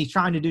times, and he's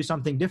trying to do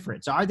something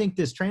different. So I think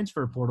this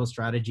transfer portal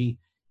strategy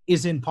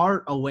is in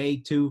part a way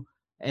to,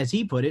 as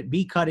he put it,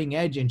 be cutting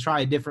edge and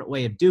try a different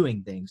way of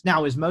doing things.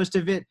 Now, is most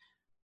of it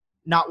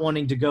not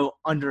wanting to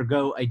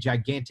undergo a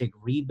gigantic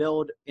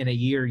rebuild in a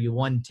year you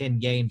won 10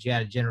 games, you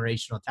had a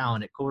generational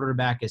talent at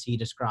quarterback, as he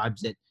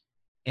describes it,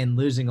 and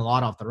losing a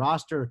lot off the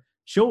roster?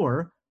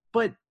 Sure.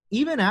 But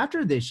even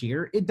after this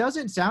year, it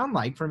doesn't sound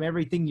like, from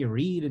everything you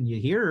read and you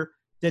hear,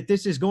 that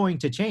this is going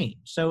to change.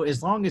 So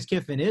as long as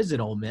Kiffin is at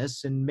Ole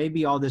Miss, and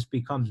maybe all this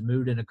becomes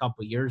moot in a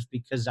couple of years,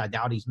 because I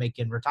doubt he's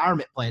making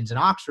retirement plans in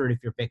Oxford, if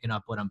you're picking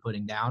up what I'm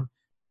putting down,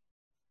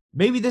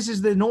 maybe this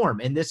is the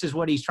norm, and this is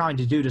what he's trying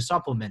to do to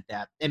supplement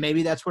that. And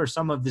maybe that's where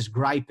some of this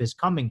gripe is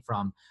coming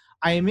from.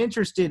 I am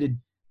interested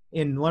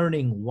in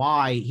learning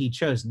why he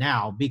chose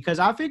now, because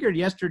I figured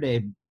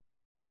yesterday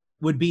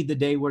would be the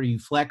day where you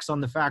flex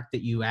on the fact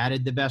that you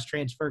added the best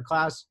transfer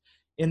class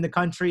in the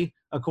country,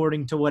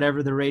 according to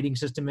whatever the rating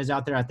system is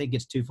out there. I think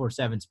it's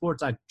 247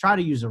 Sports. I try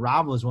to use a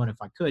Rivals one if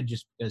I could,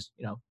 just because,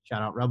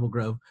 shout out Rebel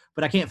Grove,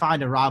 but I can't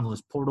find a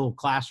Rivals portal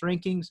class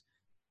rankings.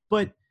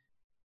 But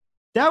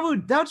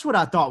that's what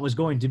I thought was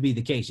going to be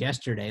the case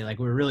yesterday. Like,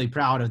 we're really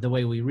proud of the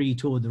way we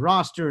retooled the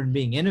roster and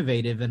being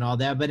innovative and all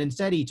that, but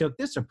instead he took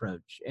this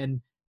approach.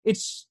 And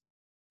it's,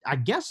 I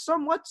guess,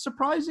 somewhat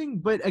surprising,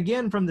 but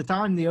again, from the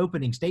time the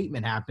opening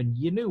statement happened,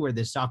 you knew where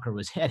this sucker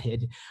was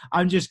headed.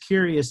 I'm just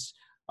curious,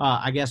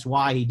 I guess,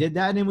 why he did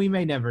that, and we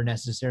may never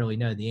necessarily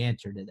know the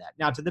answer to that.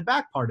 Now, to the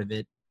back part of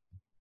it,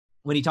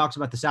 when he talks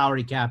about the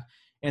salary cap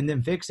and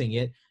them fixing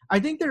it,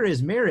 I think there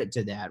is merit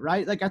to that,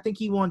 right? Like, I think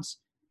he wants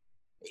 –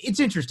 it's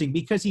interesting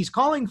because he's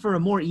calling for a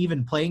more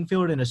even playing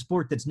field in a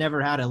sport that's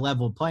never had a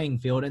level playing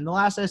field, and the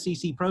last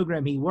SEC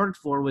program he worked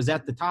for was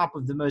at the top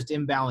of the most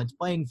imbalanced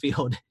playing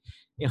field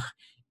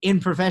in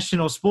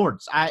professional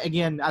sports. I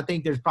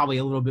think there's probably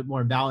a little bit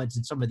more imbalance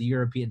in some of the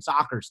European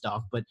soccer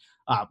stuff, but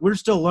we're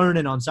still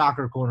learning on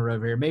Soccer Corner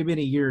over here. Maybe in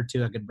a year or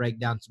two I could break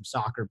down some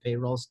soccer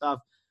payroll stuff,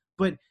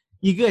 but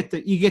you get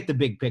the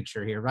big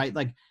picture here, right?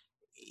 Like,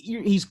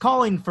 he's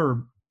calling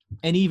for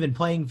an even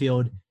playing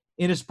field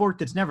in a sport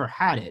that's never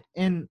had it.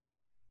 And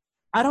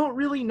I don't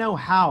really know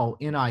how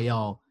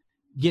NIL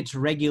gets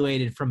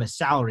regulated from a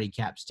salary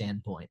cap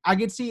standpoint. I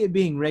could see it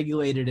being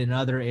regulated in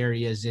other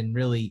areas and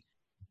really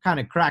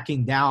kind of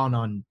cracking down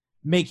on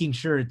making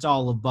sure it's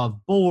all above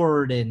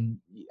board and,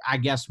 I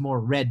guess, more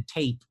red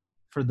tape,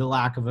 for the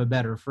lack of a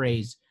better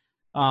phrase,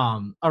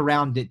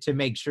 around it to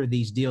make sure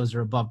these deals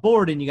are above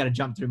board, and you got to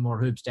jump through more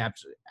hoops to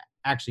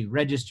actually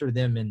register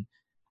them. And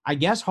I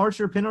guess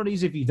harsher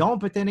penalties if you don't,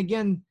 but then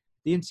again,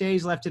 the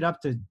NCAA's left it up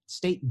to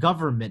state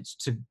governments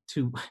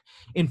to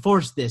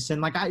enforce this.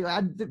 And like,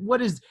 what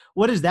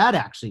does that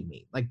actually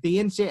mean? Like, the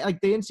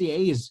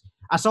NCAA is,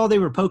 I saw they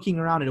were poking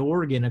around at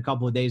Oregon a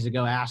couple of days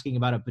ago asking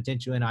about a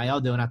potential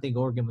NIL deal, and I think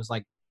Oregon was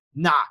like,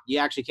 nah, you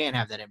actually can't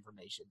have that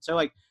information. So,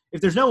 like,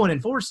 if there's no one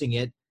enforcing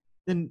it,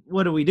 then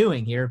what are we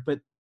doing here? But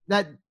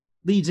that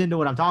leads into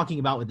what I'm talking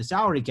about with the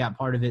salary cap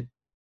part of it.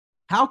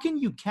 How can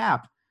you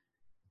cap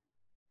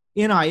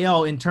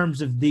NIL in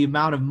terms of the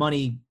amount of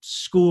money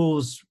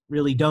schools,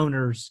 really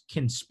donors,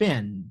 can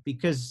spend?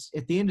 Because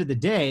at the end of the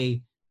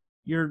day,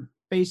 you're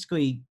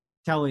basically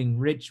telling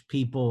rich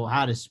people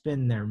how to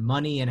spend their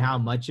money and how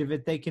much of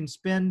it they can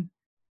spend.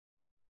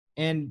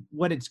 And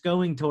what it's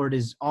going toward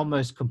is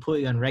almost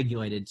completely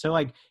unregulated. So,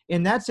 like,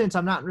 in that sense,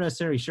 I'm not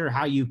necessarily sure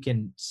how you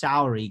can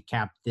salary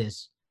cap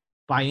this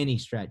by any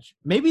stretch.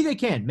 Maybe they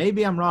can.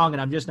 Maybe I'm wrong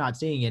and I'm just not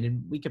seeing it.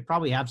 And we could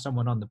probably have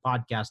someone on the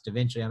podcast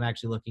eventually, I'm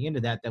actually looking into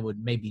that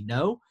would maybe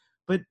know.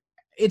 But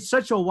it's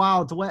such a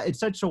wild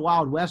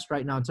west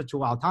right now, and such a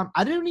wild time.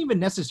 I didn't even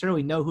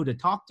necessarily know who to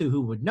talk to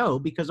who would know,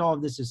 because all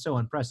of this is so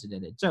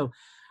unprecedented. So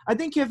I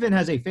think Kiffin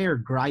has a fair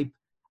gripe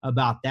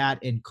about that,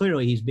 and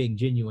clearly he's being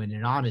genuine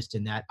and honest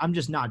in that. I'm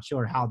just not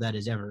sure how that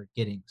is ever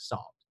getting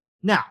solved.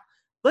 Now,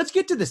 let's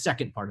get to the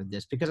second part of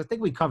this, because I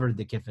think we covered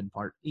the Kiffin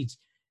part. He's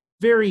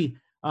very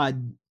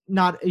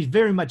he's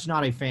very much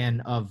not a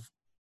fan of,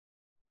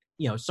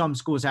 some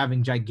schools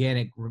having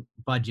gigantic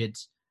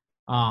budgets,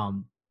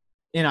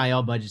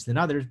 NIL budgets than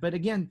others. But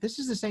again, this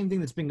is the same thing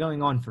that's been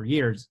going on for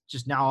years,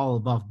 just now all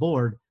above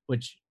board,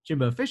 which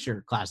Jimbo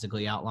Fisher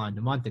classically outlined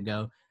a month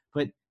ago.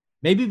 But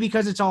maybe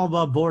because it's all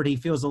above board, he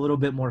feels a little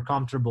bit more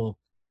comfortable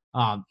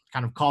kind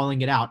of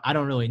calling it out. I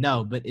don't really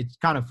know, but it's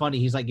kind of funny.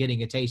 He's like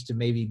getting a taste of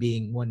maybe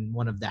being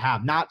one of the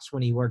have-nots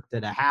when he worked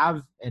at a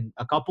have and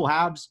a couple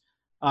haves,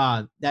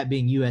 that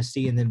being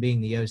USC and then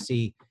being the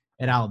OC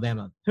at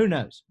Alabama. Who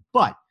knows?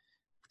 But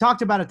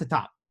talked about at the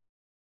top.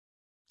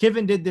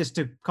 Kiffin did this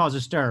to cause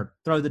a stir,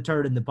 throw the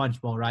turd in the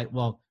punch bowl, right?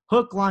 Well,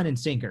 hook, line, and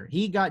sinker.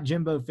 He got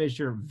Jimbo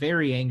Fisher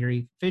very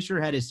angry.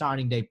 Fisher had his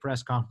signing day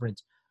press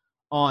conference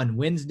on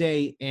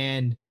Wednesday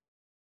and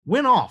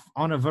went off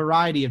on a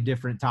variety of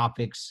different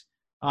topics,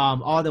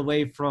 all the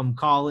way from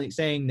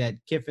saying that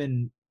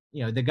Kiffin,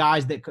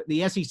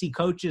 the SEC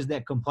coaches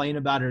that complain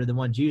about it are the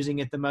ones using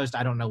it the most.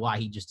 I don't know why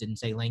he just didn't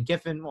say Lane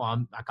Kiffin.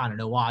 Well, I kind of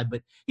know why,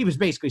 but he was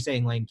basically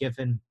saying Lane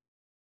Kiffin,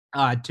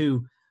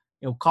 to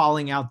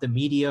calling out the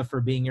media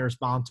for being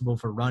irresponsible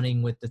for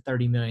running with the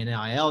 30 million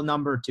NIL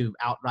number, to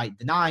outright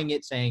denying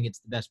it, saying it's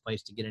the best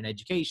place to get an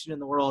education in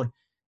the world.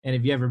 And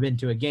have you ever been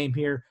to a game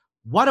here?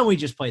 Why don't we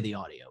just play the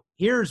audio?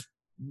 Here's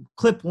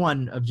clip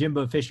 1 of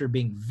Jimbo Fisher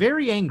being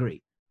very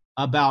angry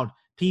about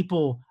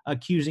people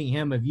accusing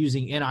him of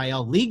using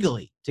NIL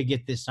legally to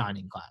get this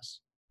signing class.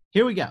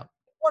 Here we go.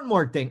 One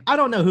more thing. I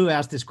don't know who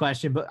asked this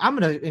question, but I'm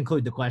going to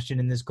include the question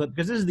in this clip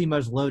because this is the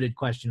most loaded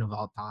question of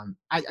all time.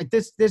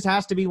 This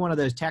has to be one of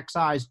those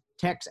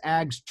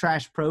TexAgs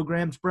trash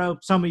programs, bro.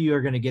 Some of you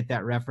are going to get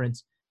that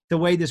reference. The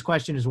way this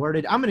question is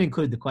worded, I'm going to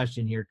include the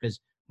question here because,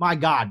 my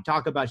God,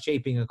 talk about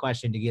shaping a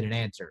question to get an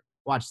answer.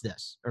 Watch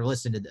this or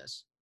listen to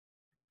this.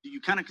 Do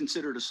you kind of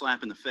consider it a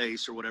slap in the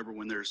face or whatever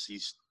when there's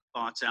these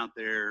thoughts out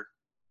there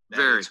that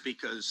Very. It's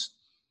because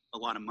a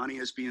lot of money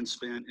is being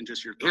spent and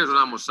just your thoughts? Here's what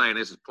I'm going to say, and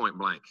this is point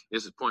blank.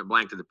 This is point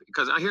blank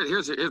because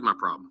here's my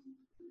problem.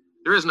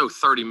 There is no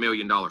 $30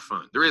 million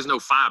fund. There is no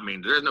 $5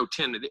 million. There is no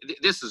 10.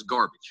 This is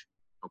garbage,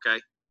 okay?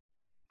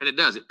 And it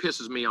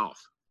pisses me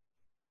off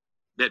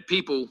that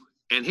people,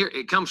 and here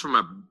it comes from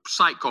a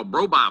site called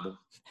Bro Bible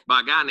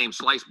by a guy named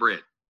Sliced Bread.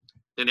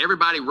 And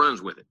everybody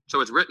runs with it.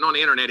 So it's written on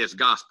the internet as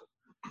gospel.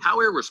 How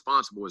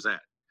irresponsible is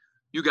that?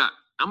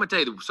 I'm going to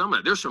tell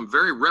you, there's some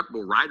very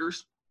reputable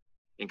writers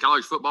in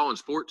college football and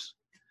sports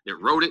that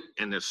wrote it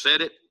and have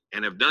said it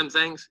and have done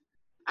things.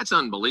 That's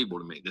unbelievable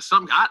to me.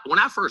 When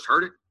I first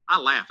heard it, I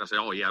laughed. I said,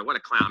 oh, yeah, what a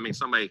clown. I mean,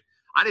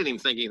 I didn't even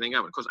think anything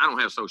of it because I don't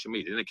have social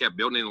media. And it kept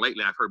building, and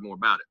lately I've heard more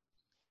about it.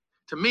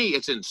 To me,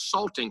 it's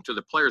insulting to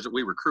the players that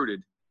we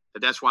recruited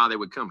that's why they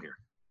would come here.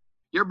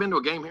 You ever been to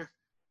a game here?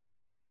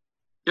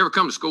 You ever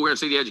come to school here and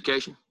see the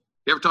education?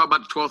 You ever talk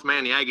about the 12th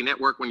man, the Aggie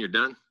Network when you're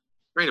done?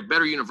 There ain't a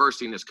better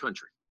university in this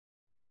country.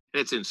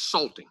 And it's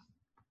insulting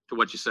to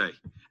what you say.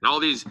 And all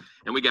these,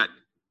 and we got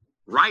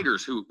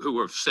writers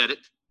who have said it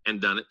and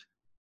done it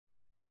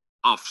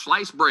off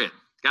Sliced Bread.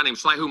 A guy named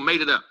Slice who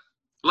made it up.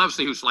 Love to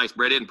see who Sliced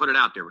Bread is and put it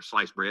out there with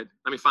Sliced Bread.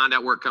 Let me find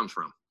out where it comes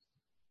from.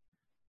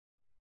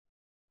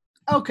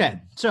 Okay,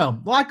 so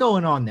a lot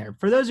going on there.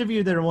 For those of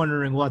you that are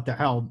wondering what the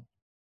hell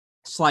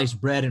Sliced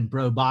Bread and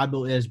Bro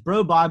Bible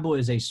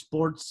is a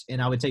sports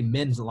and I would say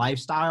men's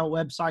lifestyle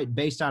website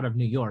based out of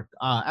New York.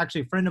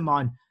 Actually, a friend of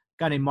mine, a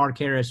guy named Mark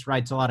Harris,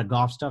 writes a lot of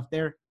golf stuff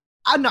there.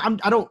 I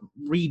don't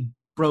read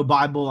Bro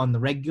Bible on the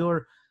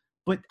regular,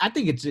 but I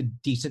think it's a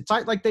decent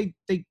site. Like they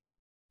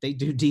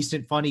do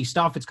decent, funny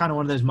stuff. It's kind of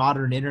one of those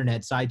modern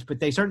internet sites, but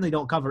they certainly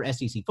don't cover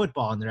SEC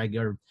football on the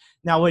regular.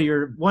 Now, when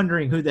you're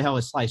wondering who the hell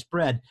is Sliced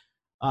Bread,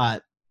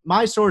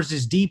 my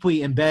sources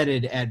deeply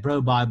embedded at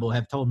Bro Bible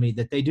have told me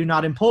that they do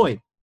not employ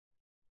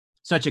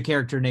such a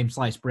character named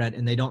Sliced Bread,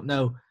 and they don't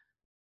know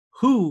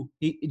who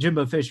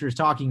Jimbo Fisher is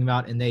talking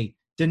about, and they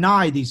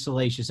deny these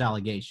salacious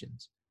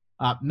allegations.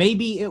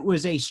 Maybe it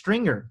was a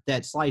stringer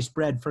that Sliced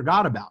Bread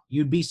forgot about.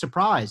 You'd be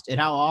surprised at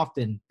how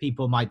often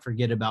people might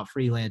forget about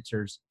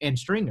freelancers and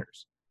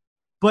stringers.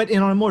 But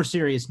on a more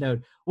serious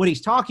note, what he's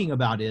talking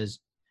about is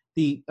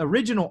the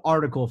original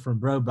article from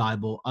Bro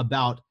Bible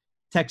about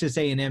Texas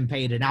A&M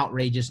paid an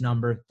outrageous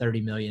number,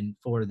 $30 million,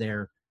 for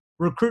their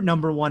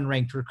number 1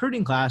 ranked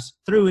recruiting class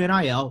through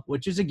NIL,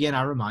 which is, again,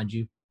 I remind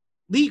you,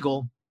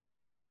 legal.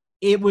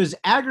 It was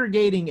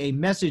aggregating a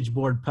message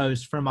board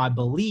post from, I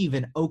believe,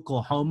 an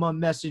Oklahoma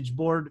message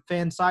board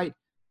fan site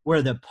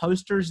where the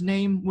poster's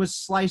name was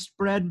Sliced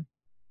Bread.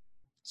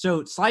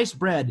 So Sliced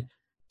Bread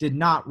did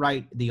not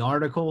write the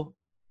article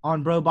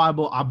on Bro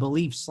Bible. I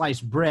believe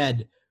Sliced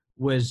Bread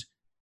was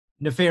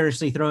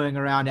nefariously throwing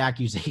around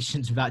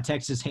accusations about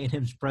Texas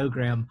A&M's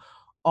program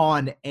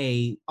on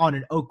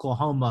an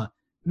Oklahoma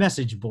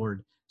message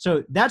board.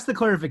 So that's the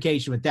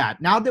clarification with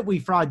that. Now that we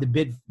fried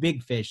the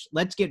big fish,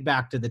 let's get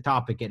back to the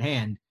topic at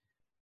hand.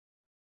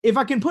 If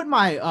I can put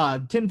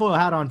my tinfoil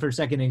hat on for a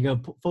second and go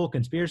full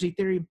conspiracy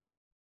theory,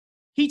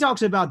 he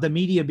talks about the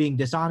media being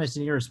dishonest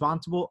and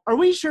irresponsible. Are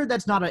we sure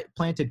that's not a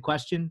planted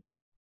question?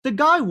 The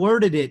guy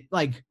worded it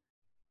like,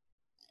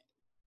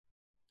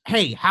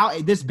 hey, how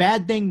this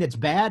bad thing that's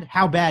bad,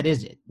 how bad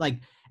is it?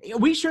 Like, are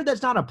we sure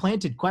that's not a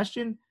planted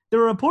question? The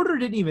reporter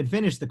didn't even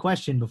finish the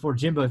question before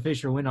Jimbo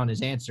Fisher went on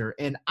his answer.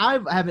 And I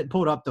haven't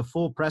pulled up the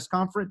full press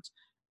conference,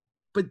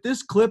 but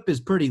this clip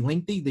is pretty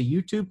lengthy. The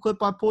YouTube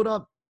clip I pulled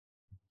up,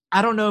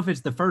 I don't know if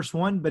it's the first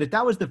one, but if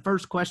that was the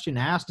first question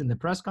asked in the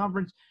press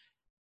conference,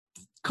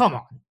 come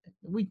on.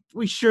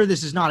 We sure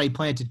this is not a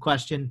planted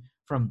question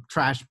from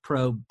trash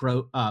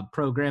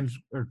programs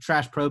or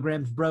trash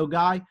programs bro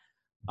guy.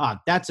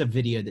 That's a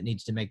video that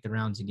needs to make the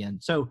rounds again.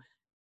 So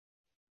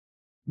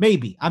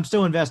maybe. I'm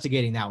still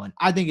investigating that one.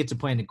 I think it's a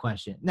planted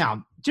question.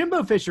 Now,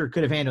 Jimbo Fisher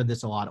could have handled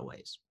this a lot of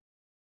ways.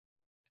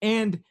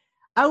 And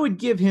I would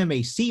give him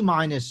a C-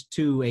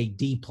 to a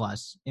D+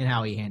 in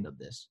how he handled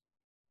this.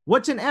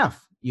 What's an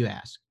F, you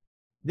ask?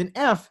 Then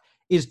F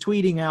is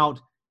tweeting out,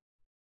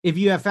 if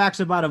you have facts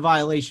about a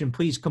violation,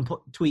 please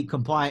tweet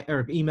compliant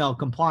or email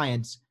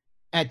compliance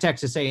at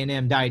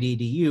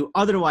texasam.edu.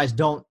 Otherwise,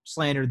 don't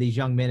slander these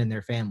young men and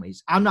their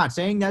families. I'm not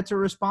saying that's a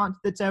response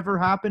that's ever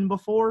happened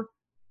before,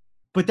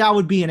 but that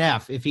would be an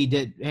F if he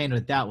did handle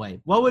it that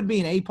way. What would be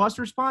an A+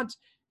 response?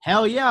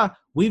 Hell yeah,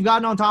 we've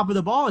gotten on top of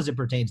the ball as it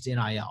pertains to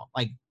NIL.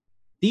 Like,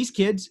 these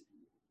kids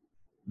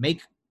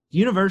make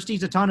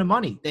universities a ton of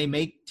money. They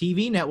make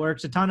TV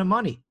networks a ton of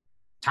money.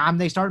 Time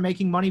they start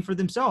making money for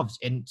themselves.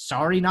 And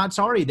sorry, not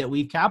sorry that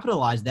we've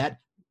capitalized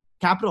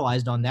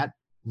on that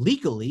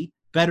legally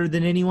better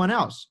than anyone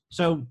else.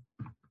 So,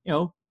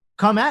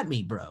 come at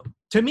me, bro.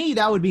 To me,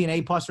 that would be an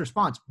A+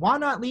 response. Why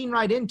not lean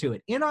right into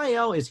it?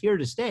 NIL is here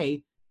to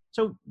stay.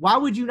 So why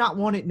would you not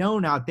want it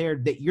known out there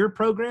that your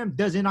program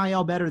does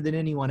NIL better than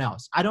anyone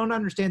else? I don't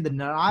understand the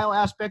denial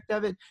aspect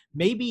of it.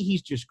 Maybe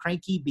he's just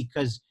cranky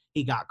because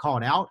he got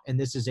called out, and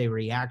this is a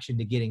reaction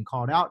to getting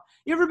called out.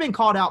 You ever been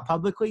called out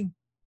publicly?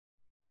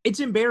 It's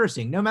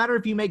embarrassing. No matter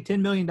if you make $10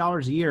 million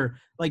a year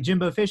like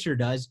Jimbo Fisher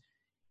does,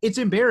 it's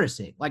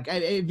embarrassing. Like,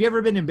 have you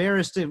ever been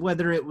embarrassed of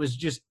whether it was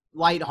just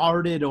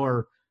lighthearted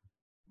or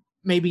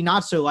maybe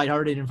not so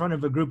lighthearted in front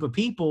of a group of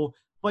people?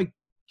 Like,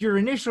 your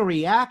initial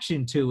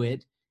reaction to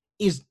it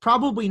is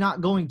probably not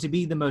going to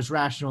be the most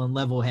rational and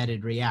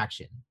level-headed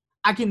reaction.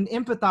 I can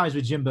empathize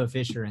with Jimbo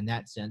Fisher in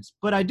that sense,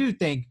 but I do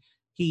think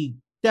he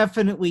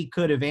definitely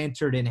could have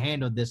answered and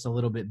handled this a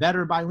little bit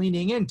better by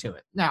leaning into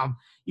it. Now,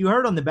 you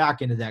heard on the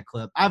back end of that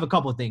clip, I have a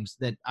couple of things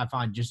that I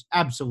find just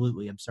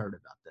absolutely absurd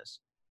about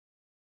this.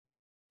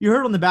 You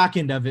heard on the back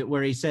end of it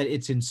where he said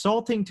it's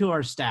insulting to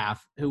our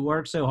staff who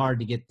worked so hard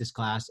to get this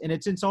class, and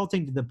it's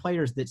insulting to the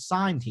players that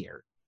signed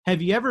here.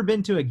 Have you ever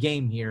been to a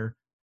game here?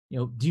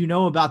 Do you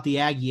know about the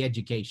Aggie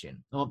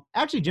education? Well,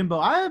 actually, Jimbo,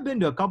 I have been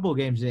to a couple of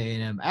games at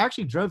A&M. I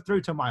actually drove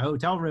through to my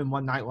hotel room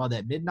one night while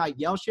that midnight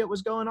yell shit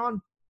was going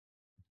on.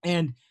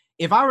 And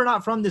if I were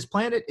not from this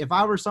planet, if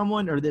I were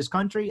someone or this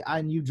country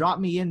and you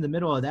dropped me in the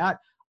middle of that,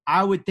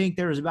 I would think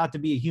there was about to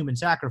be a human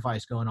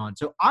sacrifice going on.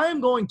 So I am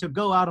going to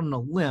go out on a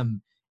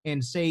limb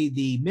and say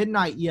the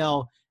midnight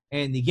yell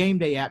and the game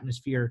day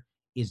atmosphere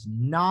is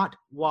not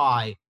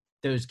why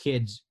those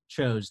kids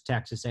chose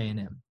Texas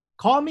A&M.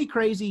 Call me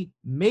crazy.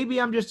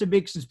 Maybe I'm just a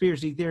big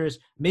conspiracy theorist.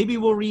 Maybe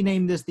we'll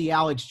rename this the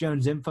Alex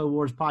Jones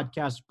InfoWars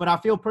podcast, but I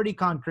feel pretty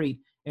concrete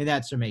in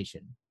that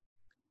summation.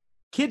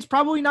 Kids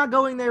probably not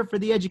going there for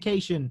the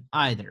education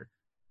either.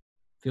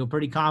 Feel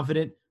pretty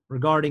confident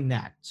regarding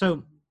that.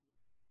 So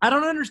I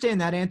don't understand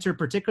that answer,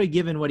 particularly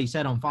given what he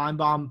said on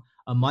Feinbaum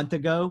a month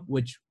ago,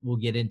 which we'll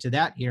get into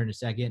that here in a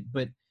second.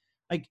 But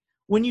like,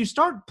 when you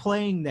start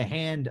playing the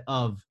hand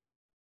of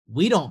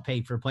we don't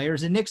pay for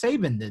players, and Nick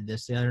Saban did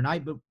this the other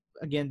night, but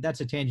again, that's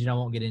a tangent I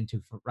won't get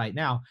into for right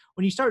now.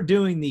 When you start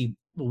doing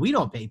we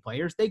don't pay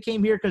players, they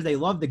came here because they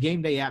love the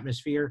game day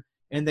atmosphere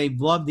and they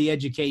love the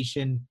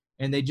education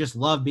and they just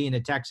love being a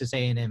Texas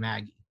A&M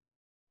Aggie.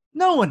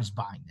 No one's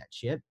buying that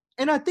shit.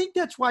 And I think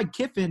that's why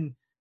Kiffin,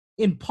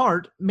 in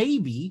part,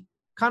 maybe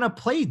kind of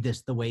played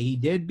this the way he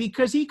did,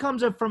 because he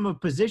comes up from a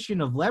position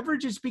of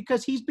leverage. It's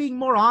because he's being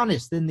more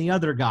honest than the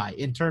other guy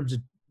in terms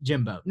of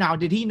Jimbo. Now,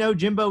 did he know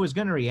Jimbo was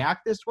going to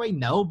react this way?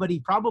 No, but he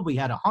probably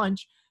had a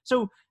hunch.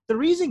 So the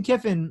reason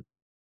Kiffin,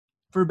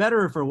 for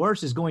better or for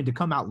worse, is going to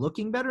come out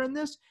looking better in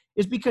this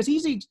is because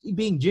he's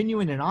being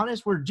genuine and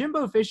honest, where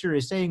Jimbo Fisher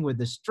is saying with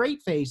a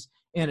straight face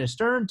and a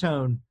stern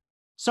tone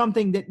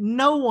something that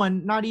no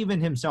one, not even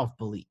himself,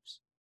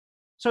 believes.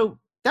 So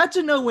that's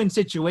a no-win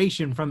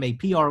situation from a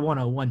PR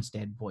 101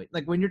 standpoint.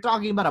 Like, when you're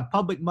talking about a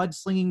public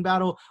mudslinging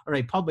battle or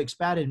a public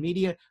spat in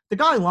media, the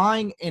guy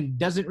lying and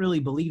doesn't really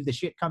believe the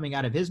shit coming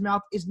out of his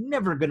mouth is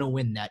never going to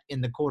win that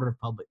in the court of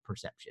public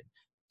perception.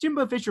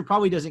 Jimbo Fisher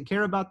probably doesn't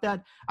care about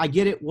that. I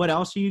get it. What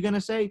else are you going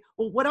to say?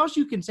 Well, what else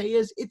you can say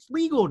is it's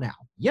legal now.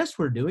 Yes,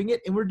 we're doing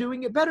it, and we're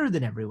doing it better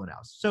than everyone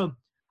else. So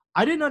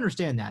I didn't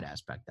understand that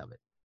aspect of it.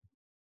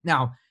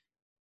 Now,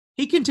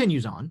 he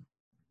continues on.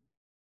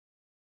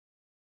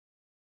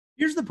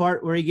 Here's the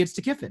part where he gets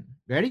to Kiffin.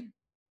 Ready?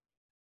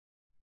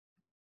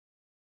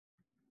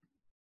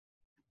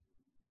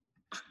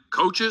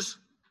 Coaches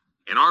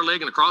in our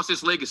league and across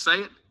this league say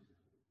it,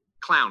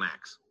 clown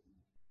acts.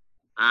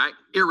 All right,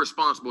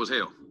 irresponsible as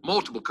hell.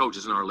 Multiple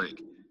coaches in our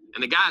league.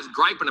 And the guy's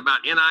griping about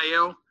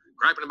NIL,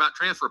 griping about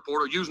transfer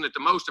portal, using it the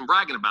most and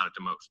bragging about it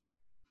the most.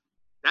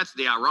 That's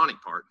the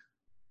ironic part.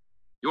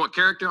 You want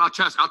character? I'll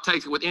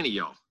take it with any of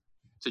y'all.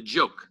 It's a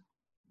joke.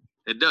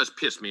 It does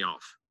piss me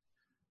off.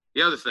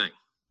 The other thing,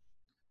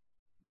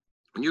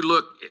 when you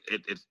look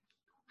at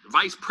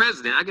vice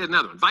president, I get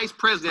another one. Vice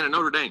president of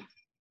Notre Dame.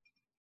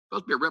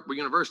 Supposed to be a reputable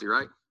university,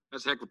 right?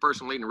 That's a heck of a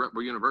person leading a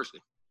reputable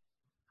university.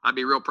 I'd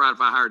be real proud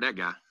if I hired that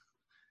guy.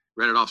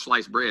 Read it off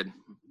sliced bread.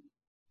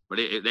 But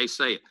they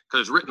say it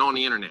because it's written on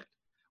the internet.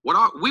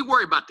 We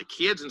worry about the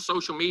kids and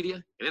social media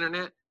and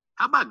internet.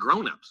 How about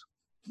grown-ups?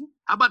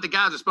 How about the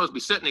guys that are supposed to be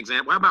setting an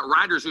example? How about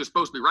writers who are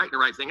supposed to be writing the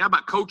right thing? How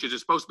about coaches that are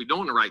supposed to be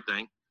doing the right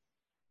thing?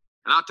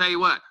 And I'll tell you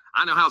what,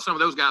 I know how some of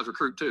those guys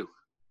recruit too.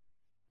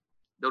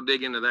 Go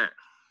dig into that.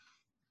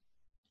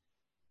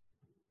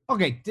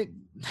 Okay,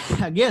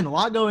 again, a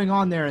lot going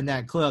on there in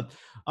that clip.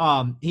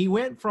 He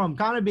went from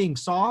kind of being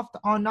soft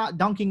on not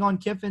dunking on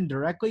Kiffin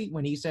directly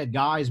when he said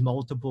guys,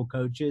 multiple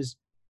coaches,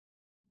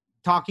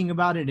 talking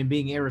about it and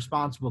being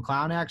irresponsible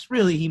clown acts.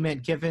 Really, he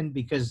meant Kiffin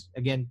because,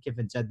 again,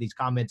 Kiffin said these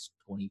comments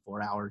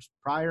 24 hours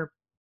prior.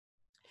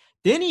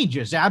 Then he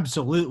just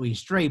absolutely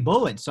stray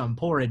bullet some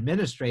poor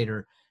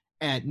administrator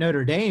at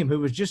Notre Dame who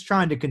was just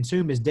trying to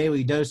consume his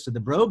daily dose of the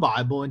Bro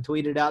Bible and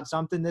tweeted out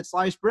something that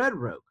Sliced Bread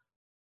wrote.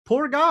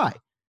 Poor guy.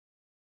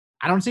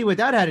 I don't see what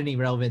that had any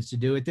relevance to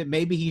do with it.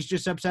 Maybe he's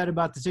just upset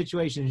about the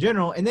situation in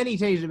general. And then he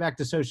takes it back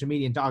to social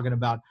media and talking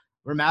about,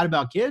 we're mad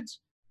about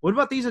kids. What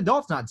about these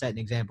adults not setting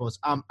examples?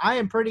 I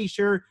am pretty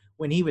sure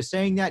when he was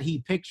saying that, he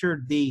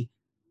pictured the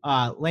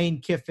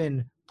Lane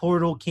Kiffin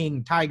Portal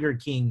King, Tiger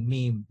King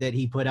meme that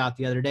he put out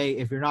the other day.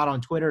 If you're not on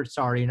Twitter,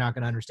 sorry, you're not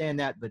going to understand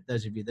that. But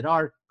those of you that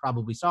are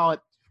probably saw it.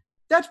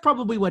 That's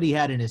probably what he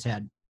had in his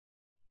head.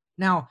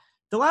 Now,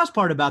 the last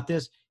part about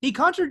this, he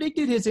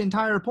contradicted his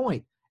entire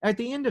point at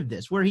the end of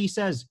this, where he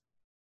says,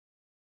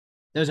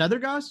 those other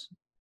guys,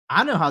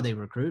 I know how they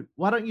recruit.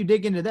 Why don't you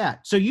dig into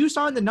that? So you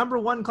signed the number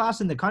one class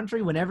in the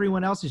country when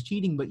everyone else is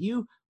cheating but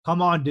you? Come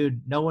on,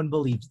 dude. No one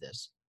believes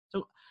this.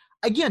 So,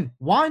 again,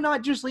 why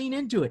not just lean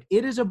into it?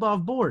 It is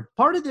above board.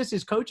 Part of this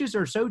is coaches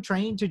are so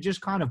trained to just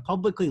kind of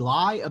publicly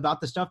lie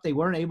about the stuff they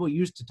weren't able to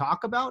use to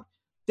talk about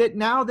that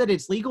now that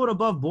it's legal and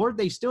above board,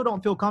 they still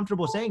don't feel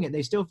comfortable saying it.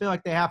 They still feel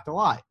like they have to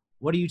lie.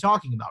 What are you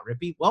talking about,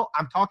 Rippy? Well,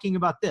 I'm talking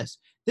about this.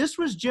 This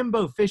was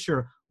Jimbo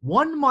Fisher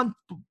about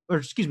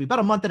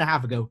a month and a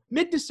half ago,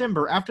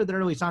 mid-December after the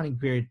early signing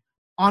period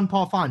on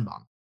Paul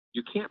Feinbaum.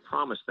 You can't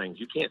promise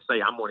things. You can't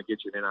say, I'm going to get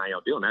you an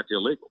NIL deal, and that's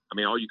illegal. I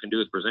mean, all you can do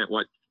is present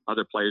what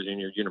other players in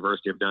your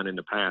university have done in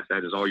the past.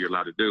 That is all you're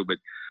allowed to do. But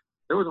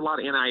there was a lot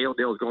of NIL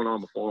deals going on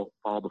before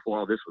all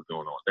this was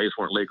going on. They just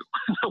weren't legal.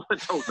 No one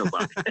told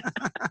nobody.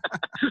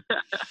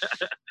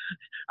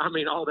 I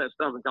mean, all that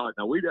stuff in college.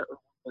 Now, we don't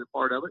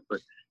part of it, but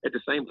at the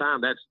same time,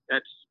 that's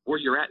where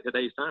you're at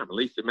today's time. At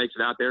least it makes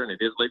it out there, and it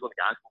is legal, and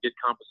the guys can get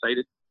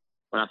compensated.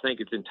 But I think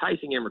it's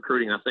enticing in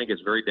recruiting. I think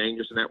it's very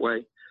dangerous in that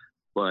way.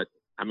 But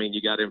I mean,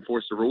 you got to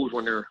enforce the rules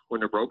when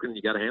they're broken.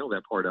 You got to handle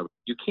that part of it.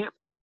 You can't.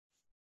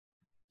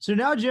 So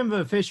now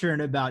Jimbo Fisher,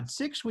 in about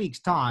 6 weeks'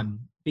 time,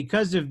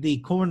 because of the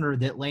corner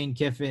that Lane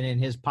Kiffin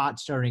and his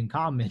pot-stirring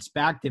comments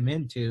backed him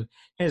into,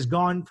 has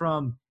gone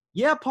from,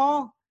 yeah,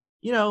 Paul,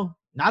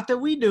 not that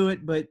we do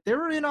it, but there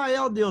were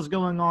NIL deals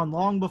going on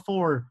long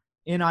before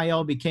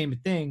NIL became a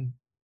thing.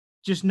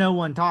 Just no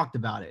one talked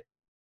about it.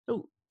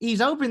 So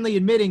he's openly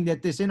admitting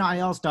that this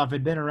NIL stuff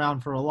had been around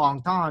for a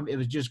long time. It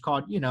was just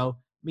called,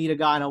 meet a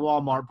guy in a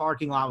Walmart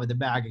parking lot with a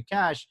bag of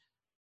cash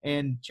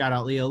and shout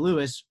out Leo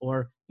Lewis,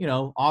 or,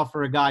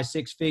 offer a guy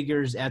six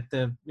figures at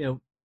the,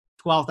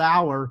 12th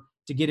hour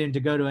to get him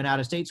to go to an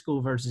out-of-state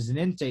school versus an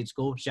in-state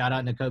school. Shout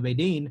out Nakobe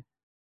Dean.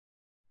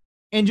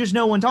 And just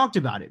no one talked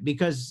about it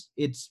because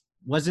it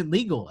wasn't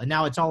legal, and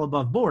now it's all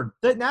above board.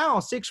 But now,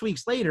 6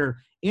 weeks later,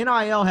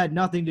 NIL had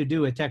nothing to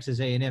do with Texas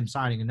A&M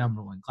signing a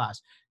number one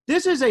class.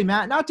 This is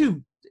not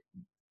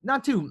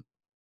to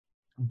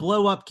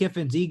blow up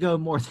Kiffin's ego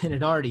more than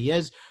it already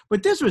is,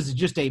 but this was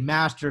just a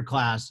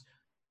masterclass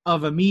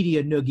of a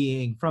media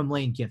noogieing from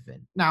Lane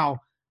Kiffin.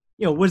 Now,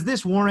 was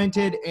this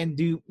warranted? And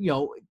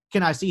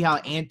can I see how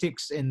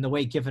antics and the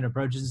way Kiffin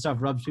approaches and stuff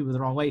rubs people the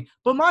wrong way?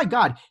 But my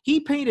God, he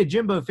painted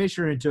Jimbo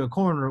Fisher into a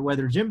corner,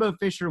 whether Jimbo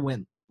Fisher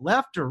went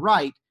left or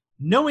right,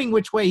 knowing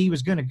which way he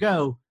was going to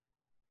go,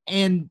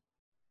 and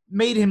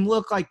made him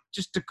look like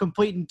just a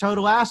complete and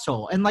total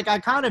asshole. And I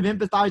kind of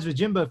empathize with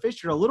Jimbo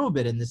Fisher a little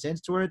bit in the sense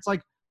to where it's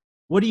like,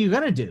 what are you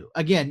going to do?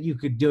 Again, you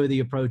could do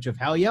the approach of,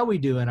 hell yeah, we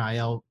do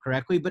NIL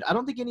correctly, but I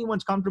don't think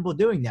anyone's comfortable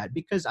doing that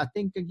because I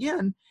think,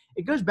 again,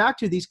 it goes back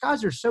to these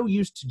guys are so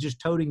used to just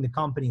toting the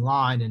company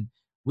line and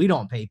we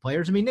don't pay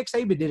players. I mean, Nick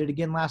Saban did it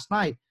again last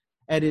night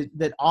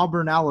that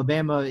Auburn,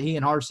 Alabama, he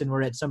and Harsin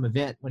were at some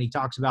event when he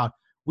talks about,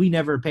 we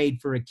never paid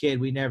for a kid,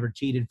 we never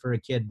cheated for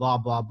a kid, blah,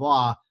 blah,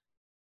 blah.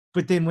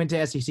 But then went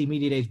to SEC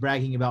Media Days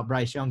bragging about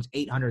Bryce Young's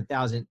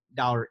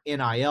 $800,000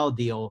 NIL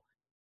deal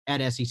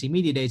at SEC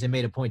Media Days and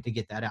made a point to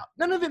get that out.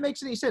 None of it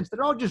makes any sense.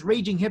 They're all just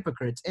raging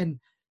hypocrites. And,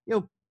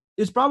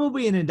 it's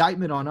probably an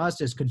indictment on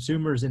us as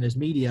consumers and as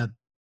media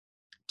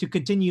to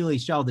continually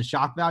show the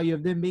shock value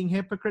of them being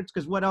hypocrites,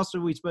 because what else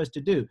are we supposed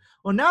to do?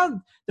 Well,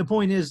 now the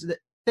point is that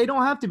they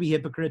don't have to be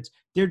hypocrites.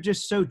 They're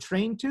just so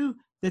trained to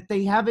that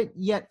they haven't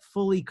yet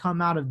fully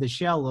come out of the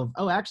shell of,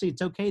 oh, actually,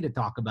 it's okay to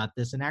talk about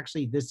this, and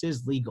actually, this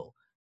is legal.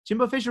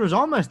 Jimbo Fisher was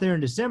almost there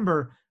in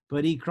December,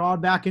 but he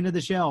crawled back into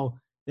the shell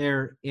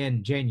there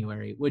in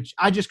January, which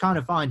I just kind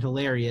of find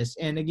hilarious.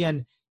 And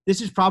again,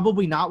 this is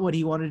probably not what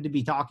he wanted to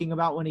be talking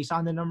about when he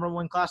signed the number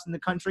one class in the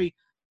country,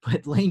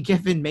 but Lane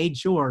Kiffin made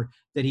sure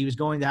that he was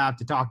going to have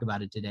to talk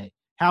about it today.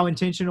 How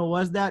intentional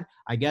was that?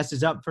 I guess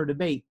is up for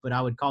debate, but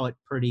I would call it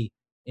pretty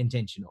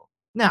intentional.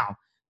 Now,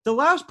 the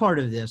last part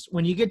of this,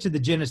 when you get to the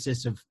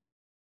genesis of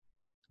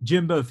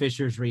Jimbo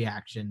Fisher's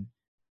reaction,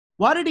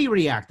 why did he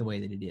react the way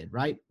that he did,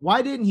 right?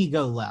 Why didn't he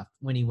go left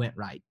when he went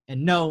right?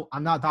 And no,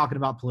 I'm not talking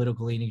about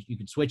political leanings. You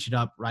can switch it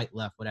up, right,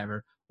 left,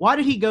 whatever. Why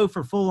did he go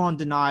for full-on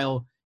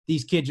denial?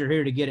 These kids are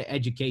here to get an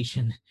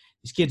education.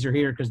 These kids are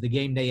here because the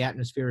game day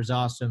atmosphere is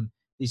awesome.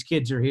 These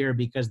kids are here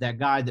because that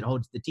guy that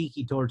holds the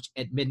tiki torch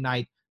at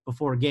midnight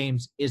before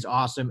games is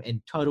awesome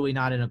and totally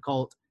not in a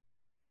cult.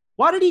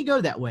 Why did he go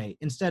that way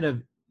instead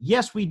of,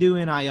 yes, we do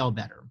NIL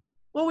better?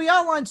 Well, we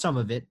outlined some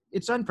of it.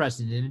 It's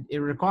unprecedented. It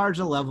requires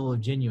a level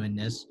of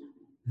genuineness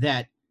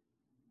that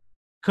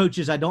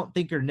coaches, I don't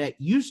think, are net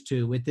used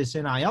to with this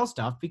NIL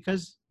stuff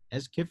because,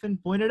 as Kiffin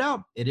pointed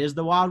out, it is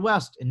the Wild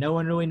West, and no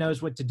one really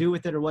knows what to do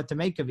with it or what to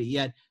make of it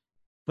yet.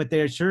 But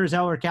they sure as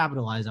hell are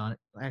capitalizing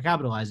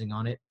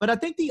on it. But I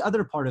think the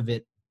other part of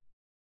it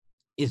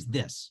is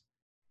this.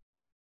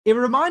 It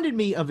reminded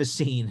me of a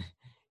scene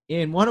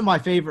in one of my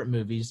favorite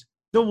movies,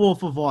 The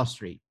Wolf of Wall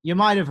Street. You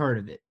might have heard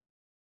of it.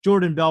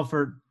 Jordan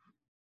Belfort,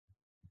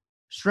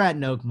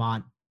 Stratton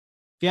Oakmont.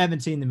 If you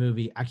haven't seen the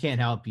movie, I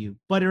can't help you.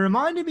 But it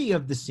reminded me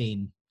of the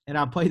scene, and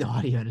I'll play the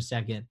audio in a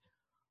second,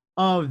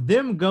 of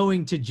them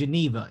going to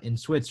Geneva in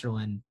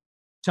Switzerland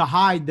to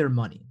hide their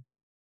money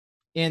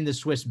in the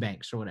Swiss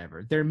banks or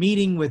whatever. They're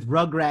meeting with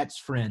Rugrats'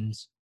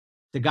 friends,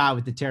 the guy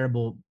with the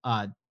terrible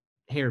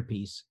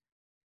hairpiece,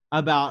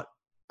 about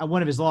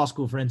one of his law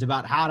school friends,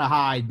 about how to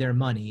hide their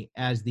money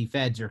as the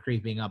feds are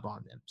creeping up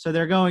on them. So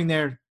they're going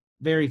there,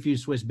 very few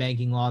Swiss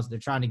banking laws. They're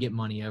trying to get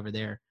money over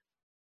there.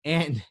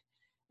 And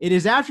it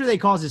is after they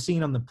cause a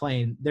scene on the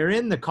plane, they're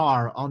in the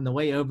car on the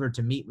way over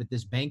to meet with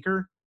this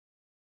banker.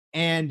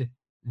 And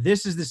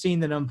this is the scene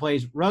that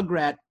unplays.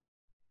 Rugrat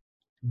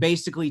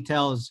basically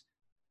tells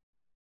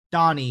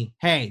Donnie,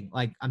 hey,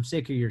 like, I'm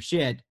sick of your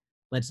shit.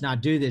 Let's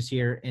not do this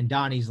here. And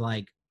Donnie's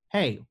like,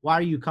 hey, why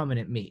are you coming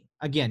at me?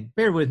 Again,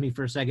 bear with me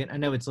for a second. I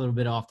know it's a little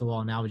bit off the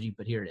wall analogy,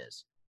 but here it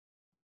is.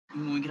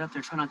 When we get up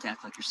there, try not to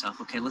act like yourself,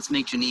 okay? Let's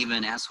make Geneva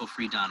an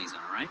asshole-free Donnie zone,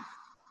 all right?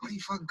 What are you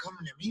fucking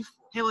coming at me for?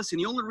 Hey, listen,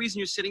 the only reason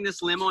you're sitting in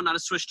this limo and not a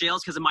Swiss jail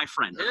is because of my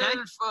friend, okay?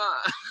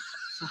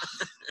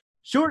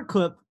 Short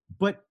clip,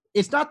 but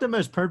it's not the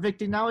most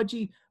perfect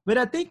analogy. But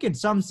I think in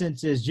some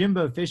senses,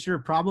 Jimbo Fisher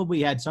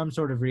probably had some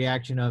sort of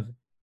reaction of,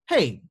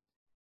 hey,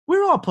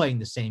 we're all playing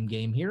the same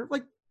game here.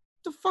 Like,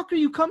 the fuck are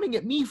you coming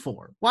at me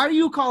for? Why are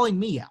you calling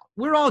me out?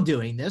 We're all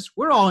doing this.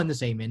 We're all in the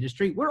same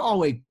industry. We're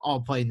always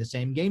all playing the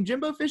same game.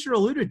 Jimbo Fisher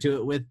alluded to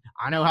it with,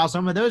 I know how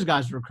some of those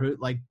guys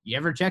recruit. Like, you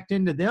ever checked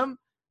into them?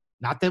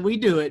 Not that we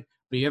do it,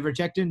 but you ever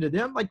checked into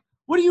them? Like,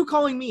 what are you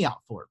calling me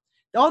out for?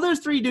 All those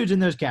three dudes in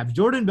those caps,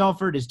 Jordan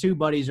Belfort, his two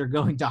buddies, are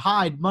going to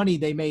hide money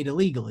they made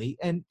illegally.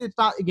 And it's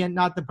not, again,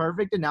 not the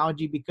perfect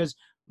analogy because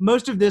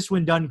most of this,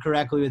 when done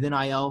correctly with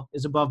NIL,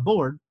 is above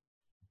board.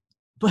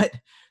 But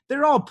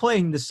they're all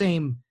playing the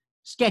same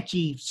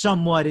sketchy,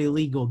 somewhat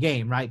illegal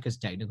game, right? Because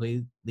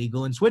technically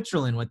legal in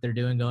Switzerland, what they're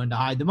doing, going to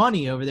hide the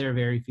money over there,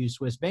 very few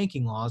Swiss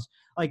banking laws.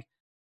 Like,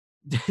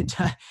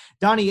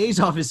 Donnie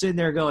Azoff is sitting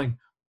there going,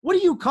 what are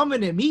you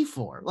coming at me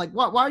for? Like,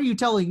 why are you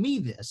telling me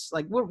this?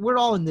 Like, we're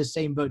all in this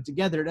same boat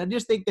together. And I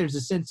just think there's a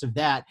sense of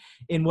that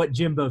in what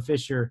Jimbo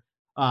Fisher,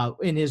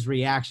 in his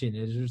reaction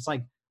is. It's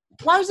like,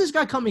 why is this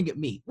guy coming at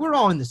me? We're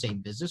all in the same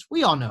business.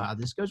 We all know how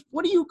this goes.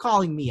 What are you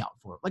calling me out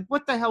for? Like,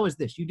 what the hell is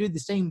this? You do the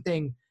same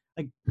thing.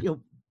 Like,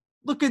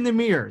 look in the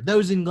mirror,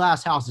 those in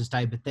glass houses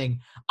type of thing.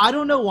 I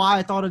don't know why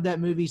I thought of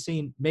that movie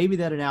scene. Maybe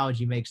that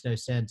analogy makes no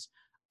sense.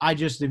 I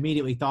just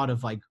immediately thought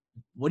of, like,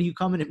 what are you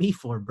coming at me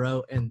for,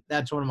 bro? And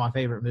that's one of my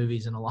favorite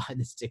movies and a line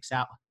that sticks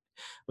out.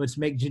 Let's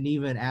make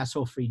Geneva an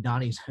asshole-free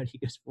Donnie zone. He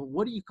goes, well,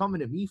 what are you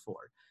coming at me for?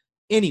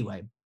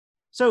 Anyway,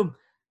 so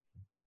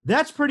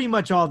that's pretty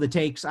much all the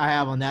takes I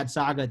have on that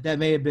saga. That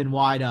may have been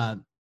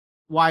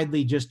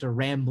widely just a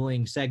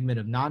rambling segment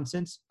of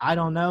nonsense. I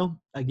don't know.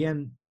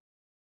 Again,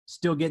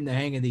 still getting the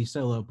hang of these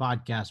solo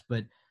podcasts,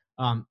 but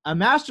a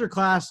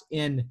masterclass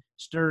in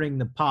stirring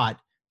the pot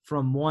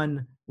from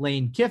one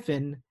Lane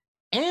Kiffin.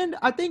 And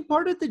I think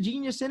part of the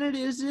genius in it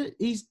is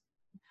he's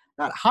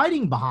not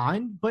hiding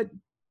behind, but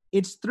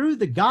it's through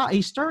the guy.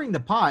 He's stirring the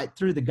pot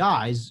through the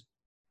guise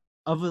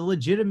of a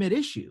legitimate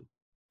issue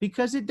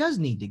because it does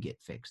need to get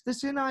fixed.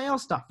 This NIL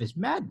stuff is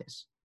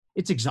madness.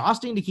 It's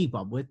exhausting to keep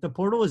up with. The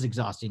portal is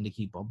exhausting to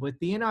keep up with.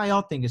 The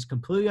NIL thing is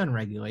completely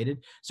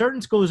unregulated.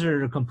 Certain schools are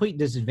at a complete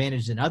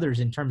disadvantage than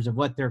others in terms of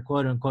what their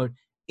quote-unquote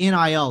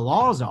NIL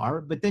laws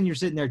are, but then you're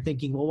sitting there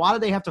thinking, well, why do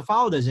they have to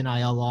follow those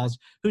NIL laws?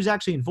 Who's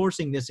actually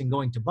enforcing this and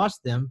going to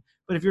bust them?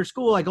 But if you're a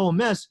school like Ole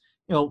Miss,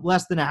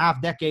 less than a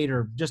half decade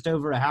or just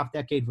over a half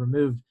decade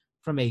removed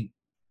from a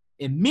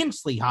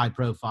immensely high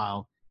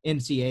profile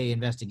NCAA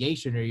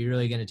investigation, are you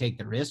really going to take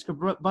the risk of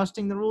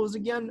busting the rules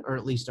again, or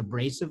at least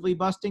abrasively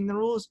busting the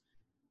rules?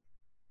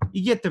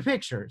 You get the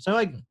picture.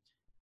 So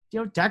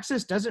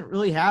Texas doesn't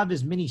really have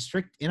as many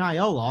strict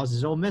NIL laws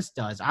as Ole Miss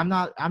does. I'm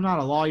not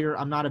a lawyer.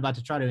 I'm not about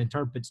to try to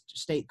interpret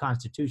state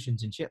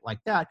constitutions and shit like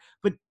that.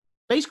 But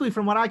basically,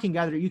 from what I can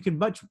gather, you can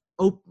much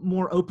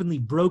more openly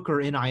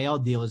broker NIL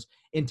deals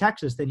in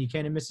Texas than you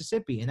can in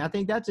Mississippi. And I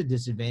think that's a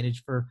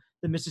disadvantage for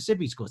the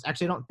Mississippi schools.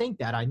 Actually, I don't think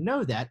that. I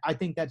know that. I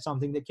think that's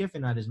something that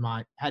Kiffin had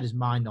his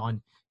mind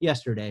on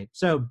yesterday.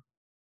 So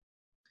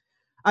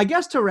I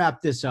guess to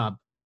wrap this up,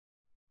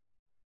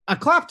 a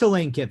clap to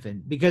Lane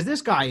Kiffin, because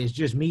this guy is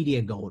just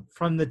media gold.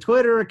 From the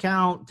Twitter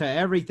account to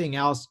everything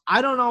else,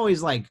 I don't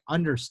always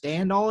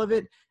understand all of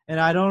it, and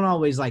I don't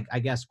always I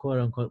guess, quote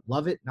unquote,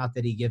 love it. Not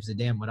that he gives a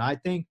damn what I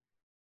think,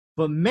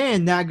 but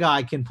man, that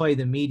guy can play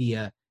the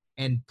media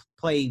and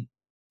play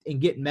and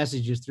get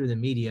messages through the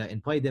media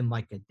and play them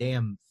like a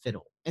damn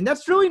fiddle. And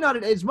that's really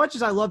not, as much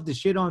as I love to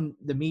shit on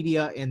the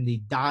media and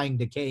the dying,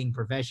 decaying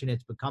profession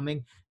it's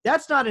becoming,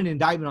 that's not an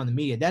indictment on the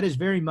media. That is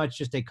very much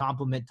just a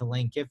compliment to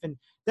Lane Kiffin.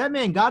 That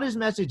man got his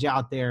message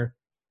out there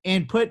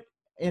and put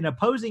an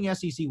opposing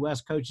SEC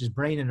West coach's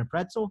brain in a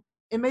pretzel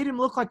and made him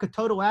look like a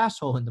total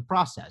asshole in the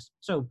process.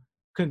 So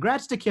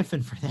congrats to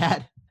Kiffin for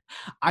that.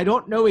 I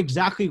don't know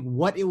exactly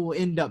what it will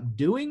end up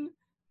doing,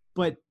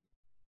 but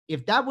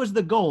if that was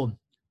the goal,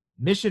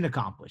 mission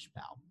accomplished,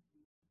 pal.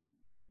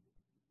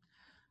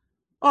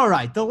 All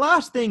right, the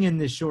last thing in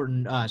this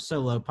shortened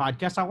solo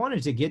podcast I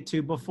wanted to get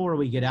to before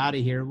we get out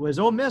of here was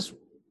Ole Miss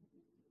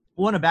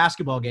won a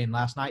basketball game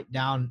last night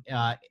down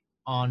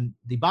on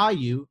the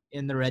Bayou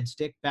in the Red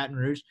Stick, Baton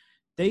Rouge.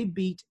 They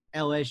beat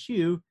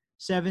LSU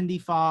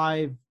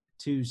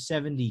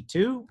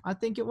 75-72, I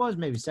think it was,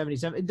 maybe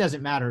 77. It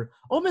doesn't matter.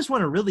 Ole Miss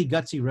won a really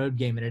gutsy road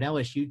game at an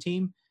LSU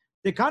team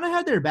that kind of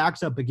had their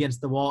backs up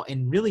against the wall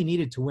and really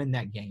needed to win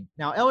that game.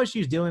 Now,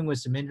 LSU's dealing with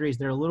some injuries.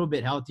 They're a little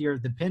bit healthier.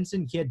 The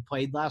Pinson kid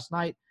played last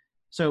night.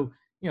 So,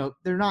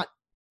 they're not,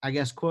 I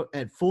guess, quote,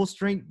 at full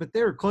strength, but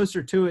they're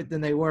closer to it than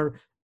they were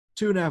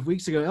 2.5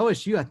 weeks ago.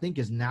 LSU, I think,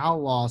 has now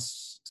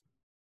lost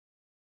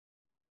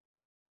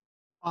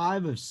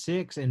 5 of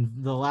 6 in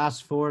the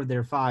last 4 of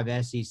their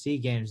 5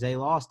 SEC games. They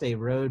lost a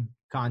road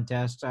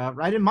contest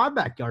right in my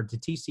backyard to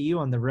TCU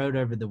on the road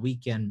over the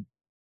weekend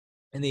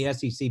in the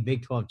SEC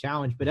Big 12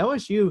 Challenge. But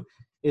LSU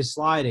is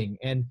sliding.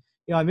 And,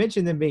 I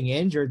mentioned them being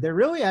injured. They're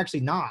really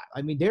actually not.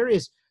 I mean,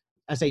 Darius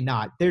 – I say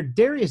not.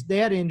 Darius – they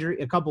had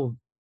a couple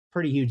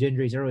pretty huge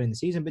injuries early in the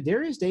season, but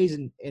Darius Days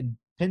and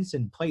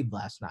Pinson played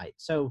last night.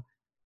 So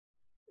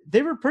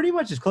they were pretty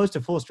much as close to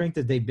full strength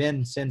as they've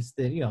been since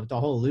the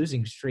whole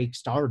losing streak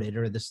started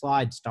or the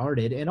slide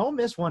started. And Ole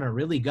Miss won a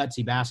really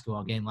gutsy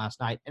basketball game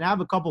last night. And I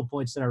have a couple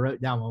points that I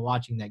wrote down while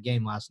watching that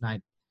game last night.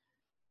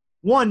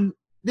 One,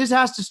 this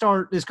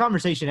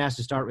conversation has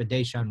to start with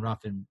Daeshun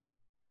Ruffin.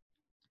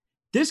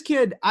 This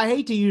kid, I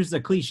hate to use the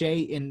cliche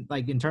in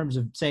terms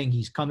of saying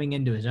he's coming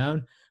into his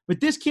own, but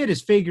this kid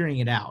is figuring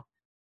it out.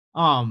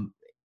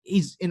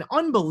 He's an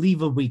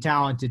unbelievably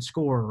talented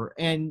scorer,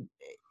 and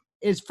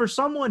it's for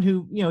someone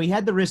who, he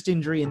had the wrist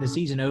injury in the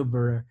season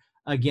over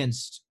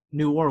against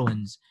New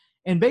Orleans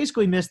and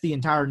basically missed the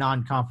entire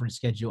non-conference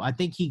schedule. I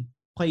think he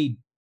played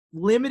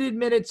limited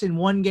minutes in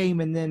one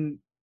game and then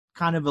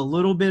kind of a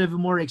little bit of a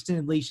more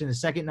extended leash in the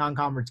second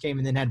non-conference game,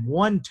 and then had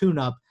one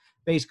tune-up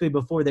basically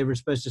before they were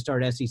supposed to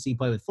start SEC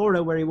play with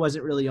Florida, where he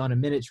wasn't really on a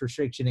minutes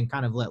restriction and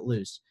kind of let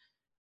loose.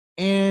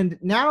 And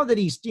now that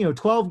he's,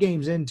 12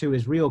 games into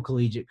his real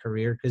collegiate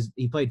career, because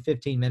he played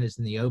 15 minutes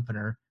in the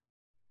opener,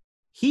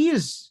 he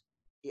is,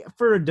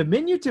 for a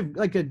diminutive,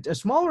 a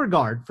smaller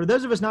guard, for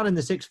those of us not in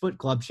the 6 foot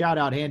club, shout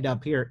out, hand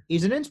up here,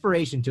 he's an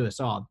inspiration to us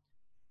all.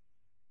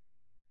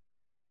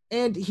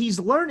 And he's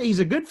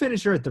a good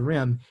finisher at the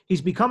rim.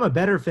 He's become a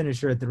better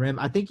finisher at the rim.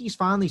 I think he's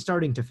finally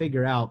starting to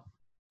figure out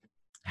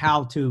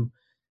how to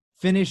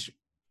finish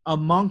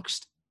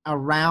amongst,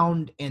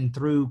 around, and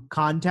through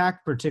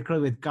contact,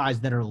 particularly with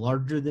guys that are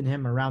larger than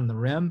him around the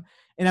rim.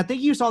 And I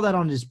think you saw that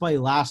on display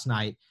last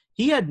night.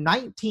 He had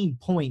 19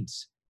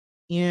 points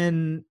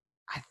in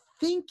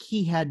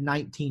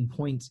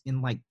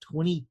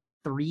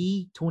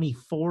 23,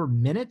 24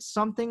 minutes,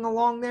 something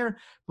along there,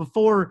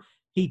 before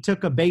he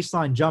took a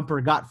baseline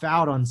jumper, got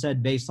fouled on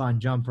said baseline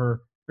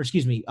jumper,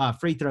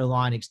 free throw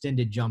line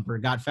extended jumper,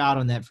 got fouled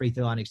on that free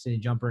throw line extended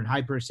jumper and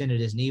hyperextended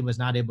his knee, was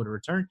not able to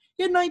return.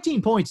 He had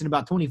 19 points in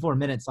about 24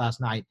 minutes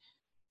last night.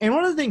 And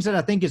one of the things that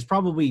I think is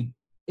probably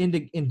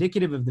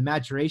indicative of the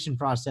maturation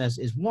process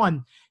is,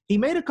 one, he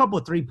made a couple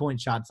of 3-point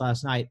shots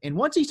last night. And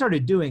once he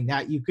started doing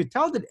that, you could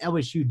tell that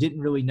LSU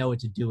didn't really know what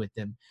to do with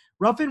him.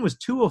 Ruffin was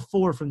 2 of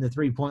 4 from the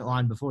 3-point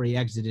line before he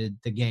exited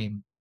the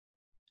game.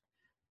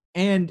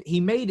 And he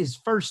made his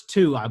first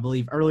 2, I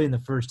believe, early in the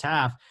first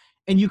half.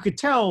 And you could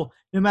tell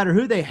no matter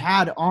who they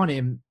had on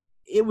him,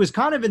 it was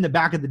kind of in the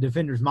back of the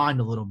defender's mind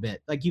a little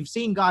bit. Like you've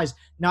seen guys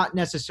not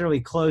necessarily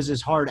close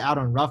as hard out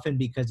on Ruffin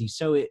because he's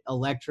so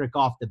electric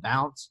off the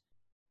bounce.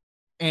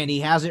 And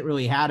he hasn't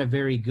really had a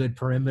very good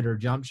perimeter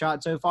jump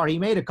shot so far. He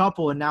made a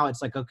couple, and now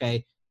it's like,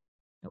 okay,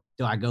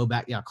 do I go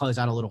back, close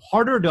out a little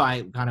harder? Do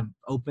I kind of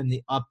open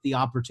up the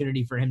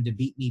opportunity for him to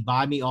beat me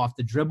by me off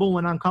the dribble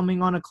when I'm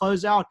coming on a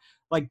closeout?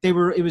 Like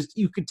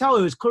you could tell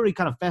it was clearly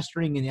kind of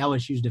festering in the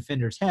LSU's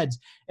defenders' heads.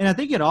 And I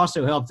think it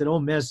also helped that Ole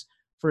Miss,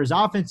 for as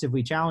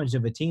offensively challenged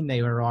of a team they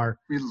are,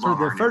 for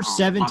the first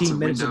 17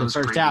 minutes of the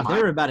first half,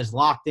 they were about as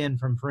locked in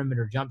from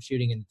perimeter jump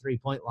shooting and the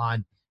three-point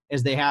line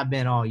as they have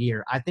been all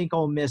year. I think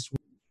Ole Miss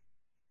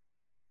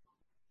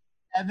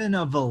 7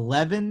 of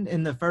 11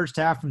 in the first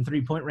half from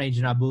three-point range,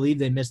 and I believe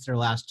they missed their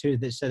last two.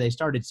 So they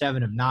started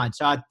 7 of 9.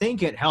 So I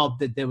think it helped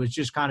that there was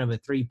just kind of a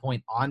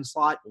three-point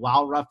onslaught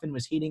while Ruffin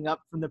was heating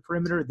up from the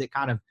perimeter that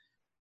kind of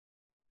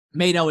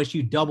made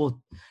LSU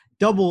double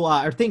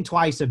or think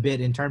twice a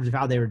bit in terms of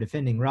how they were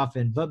defending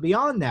Ruffin. But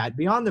beyond that,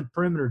 beyond the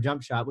perimeter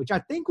jump shot, which I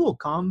think will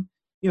come,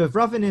 if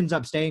Ruffin ends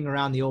up staying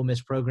around the Ole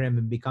Miss program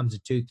and becomes a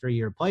 2-3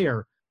 year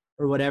player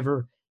or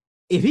whatever,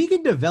 if he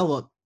can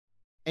develop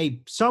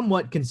a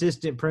somewhat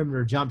consistent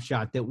perimeter jump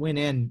shot that went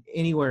in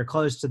anywhere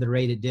close to the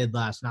rate it did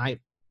last night,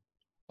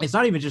 it's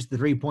not even just the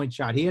three-point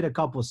shot. He had a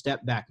couple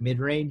step back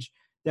mid-range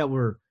that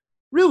were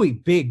really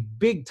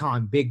big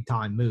time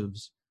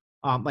moves.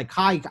 Like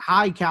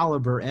high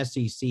caliber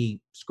SEC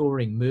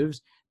scoring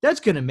moves. That's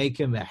going to make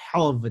him a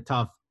hell of a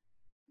tough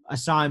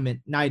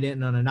assignment night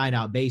in on a night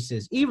out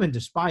basis, even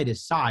despite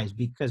his size,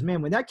 because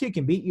man, when that kid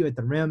can beat you at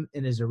the rim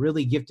and is a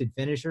really gifted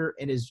finisher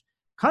and is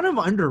kind of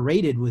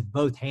underrated with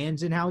both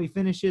hands in how he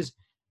finishes,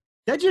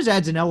 that just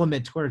adds an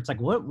element to where it's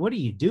like, what do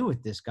you do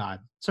with this guy?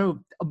 So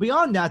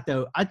beyond that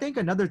though, I think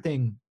another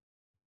thing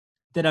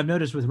that I've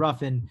noticed with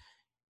Ruffin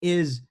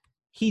is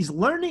he's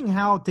learning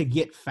how to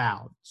get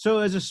fouled. So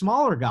as a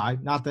smaller guy,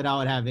 not that I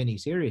would have any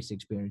serious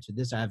experience with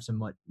this, I have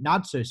somewhat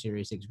not so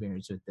serious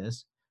experience with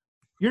this.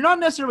 You're not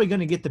necessarily going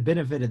to get the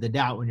benefit of the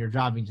doubt when you're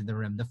driving to the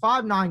rim. The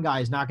 5'9" guy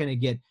is not going to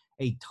get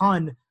a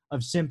ton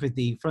of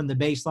sympathy from the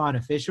baseline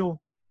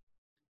official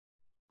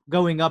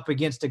going up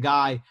against a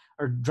guy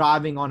or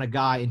driving on a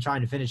guy and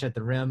trying to finish at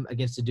the rim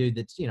against a dude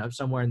that's,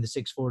 somewhere in the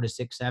 6'4"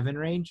 to 6'7"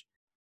 range.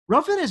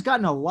 Ruffin has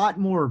gotten a lot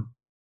more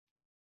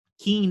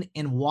keen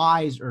and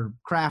wise or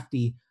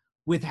crafty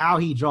with how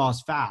he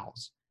draws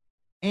fouls.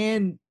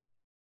 And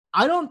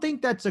I don't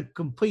think that's a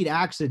complete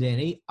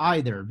accident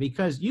either,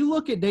 because you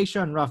look at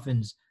Daeshun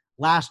Ruffin's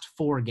last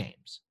 4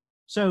 games.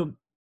 So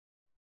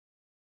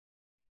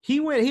he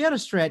had a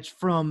stretch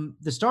from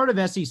the start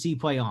of SEC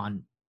play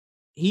on.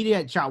 He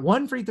had shot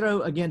 1 free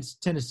throw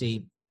against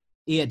Tennessee.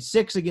 He had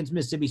 6 against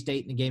Mississippi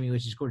State in the game in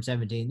which he scored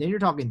 17. Then you're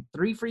talking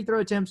 3 free throw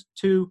attempts,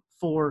 2,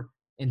 4,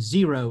 and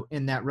 0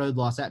 in that road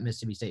loss at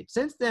Mississippi State.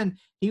 Since then,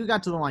 he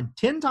got to the line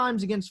 10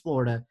 times against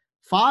Florida,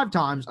 5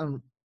 times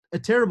on a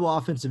terrible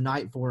offensive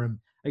night for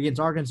him against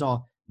Arkansas,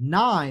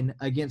 9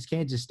 against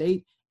Kansas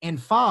State,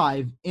 and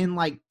 5 in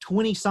like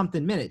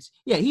 20-something minutes.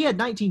 Yeah, he had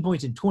 19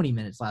 points in 20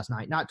 minutes last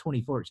night, not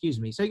 24, excuse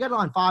me. So he got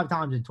on 5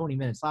 times in 20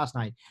 minutes last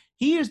night.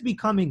 He is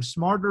becoming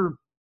smarter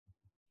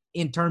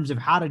in terms of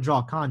how to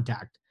draw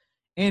contact.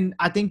 And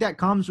I think that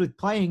comes with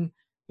playing,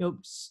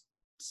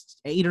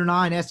 8 or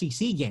 9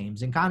 SEC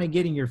games and kind of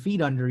getting your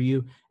feet under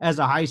you as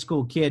a high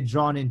school kid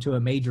drawn into a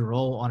major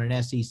role on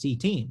an SEC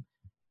team.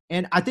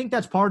 And I think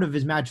that's part of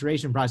his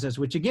maturation process,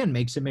 which again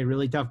makes him a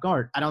really tough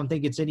guard. I don't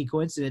think it's any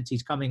coincidence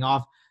he's coming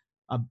off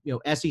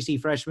SEC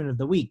Freshman of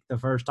the Week, the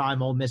first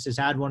time Ole Miss has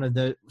had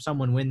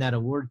someone win that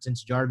award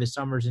since Jarvis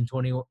Summers in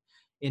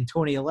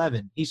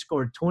 2011. He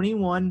scored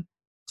 21,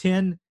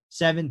 10,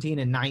 17,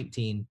 and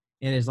 19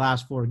 in his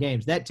last 4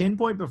 games. That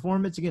 10-point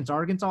performance against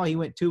Arkansas, he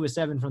went 2 of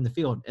 7 from the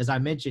field. As I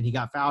mentioned, he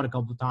got fouled a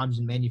couple of times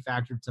and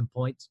manufactured some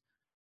points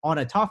on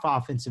a tough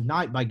offensive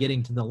night by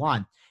getting to the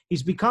line.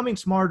 He's becoming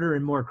smarter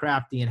and more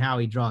crafty in how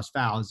he draws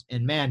fouls.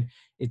 And man,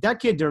 if that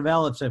kid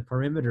develops a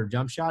perimeter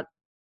jump shot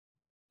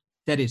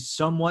that is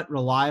somewhat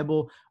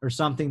reliable or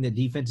something that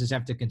defenses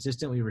have to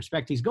consistently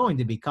respect, he's going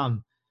to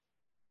become,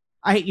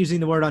 I hate using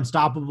the word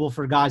unstoppable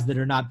for guys that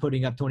are not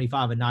putting up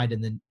 25 a night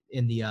in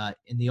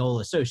the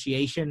old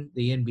association,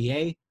 the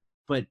NBA,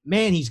 but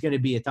man, he's going to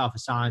be a tough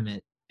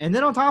assignment. And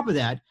then on top of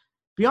that,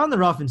 beyond the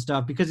Ruffin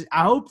stuff, because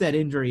I hope that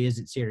injury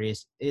isn't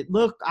serious.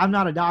 I'm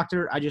not a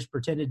doctor. I just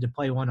pretended to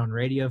play one on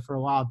radio for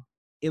a while.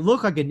 It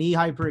looked like a knee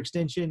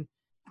hyperextension.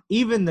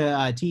 Even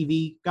the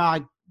TV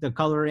guy, the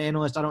color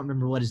analyst, I don't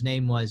remember what his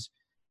name was,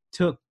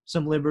 took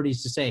some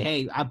liberties to say,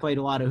 hey, I played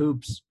a lot of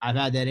hoops. I've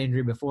had that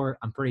injury before.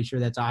 I'm pretty sure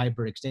that's a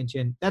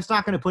hyperextension. That's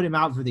not going to put him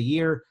out for the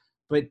year,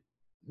 but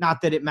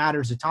not that it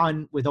matters a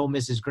ton with Ole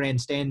Miss's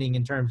grandstanding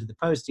in terms of the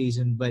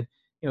postseason, but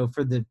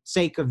for the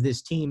sake of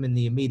this team in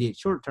the immediate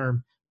short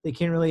term, they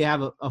can't really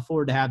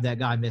afford to have that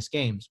guy miss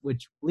games,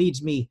 which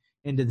leads me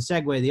into the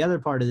segue. The other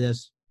part of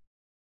this,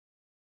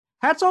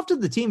 hats off to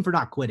the team for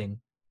not quitting.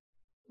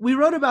 We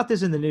wrote about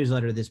this in the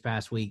newsletter this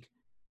past week,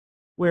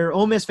 where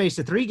Ole Miss faced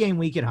a 3-game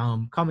week at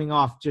home, coming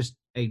off just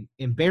a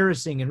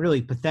embarrassing and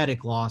really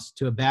pathetic loss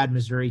to a bad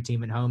Missouri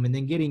team at home, and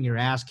then getting your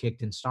ass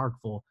kicked in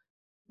Starkville.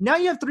 Now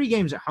you have 3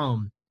 games at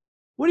home.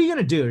 What are you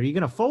going to do? Are you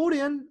going to fold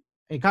in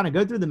and kind of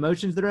go through the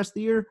motions the rest of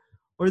the year,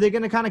 or are they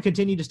going to kind of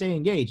continue to stay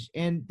engaged?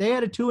 And they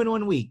had a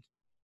 2-1 week,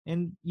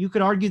 and you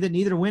could argue that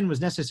neither win was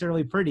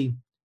necessarily pretty,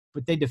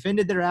 but they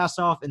defended their ass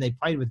off and they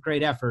played with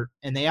great effort,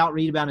 and they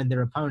out-rebounded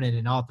their opponent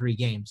in all 3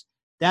 games.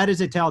 That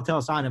is a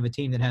telltale sign of a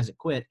team that hasn't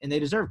quit, and they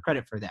deserve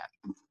credit for that.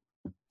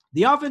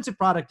 The offensive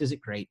product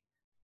isn't great.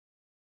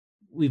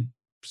 We've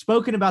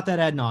spoken about that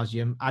ad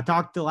nauseum. I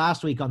talked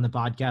last week on the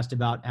podcast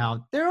about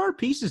how there are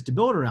pieces to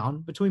build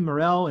around between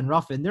Morrell and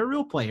Ruffin. They're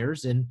real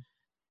players, and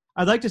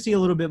I'd like to see a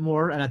little bit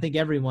more, and I think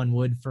everyone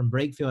would, from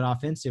Brakefield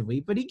offensively,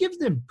 but he gives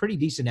them pretty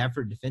decent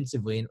effort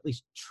defensively and at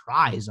least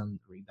tries on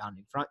the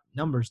rebounding front.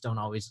 Numbers don't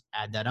always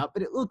add that up,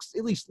 but at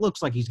least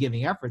looks like he's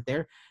giving effort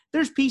there.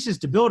 There's pieces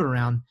to build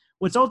around.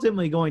 What's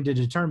ultimately going to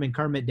determine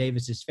Kermit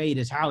Davis's fate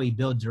is how he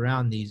builds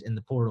around these in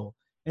the portal.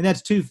 And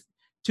that's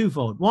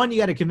twofold. One, you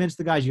got to convince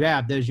the guys you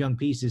have, those young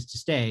pieces, to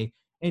stay.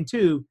 And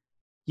 2,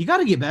 you got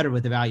to get better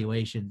with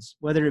evaluations,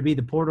 whether it be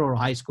the portal or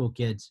high school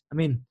kids. I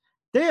mean,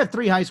 they have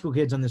 3 high school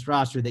kids on this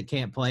roster that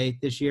can't play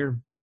this year.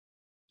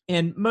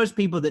 And most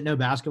people that know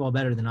basketball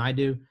better than I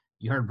do,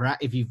 you heard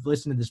if you've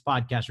listened to this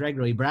podcast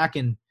regularly,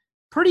 Bracken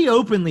pretty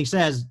openly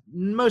says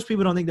most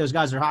people don't think those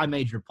guys are high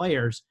major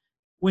players.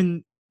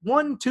 When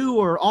 1, 2,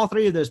 or all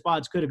 3 of those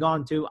spots could have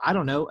gone to, I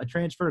don't know, a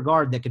transfer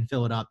guard that can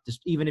fill it up,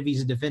 just even if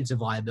he's a defensive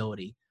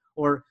liability,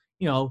 or,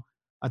 you know,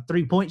 a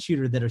 3-point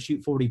shooter that'll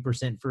shoot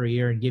 40% for a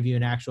year and give you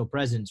an actual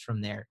presence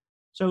from there.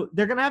 So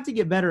they're going to have to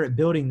get better at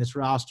building this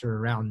roster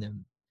around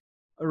them,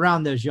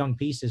 around those young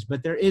pieces,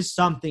 but there is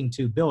something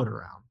to build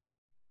around.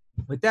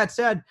 With that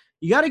said,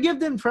 you got to give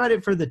them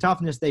credit for the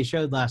toughness they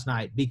showed last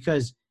night,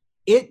 because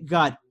it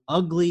got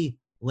ugly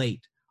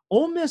late.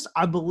 Ole Miss,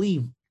 I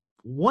believe,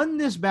 won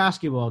this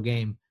basketball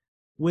game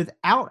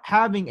without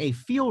having a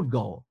field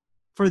goal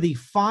for the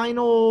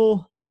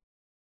final,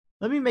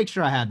 let me make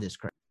sure I have this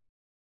correct,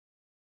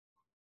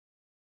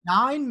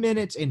 9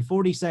 minutes and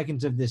 40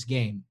 seconds of this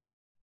game.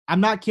 I'm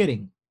not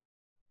kidding.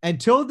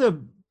 Until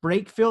the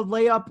Brakefield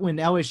layup, when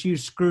LSU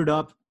screwed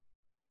up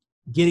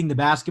getting the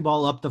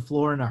basketball up the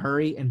floor in a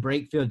hurry and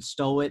Brakefield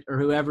stole it, or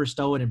whoever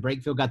stole it, and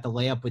Brakefield got the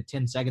layup with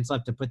 10 seconds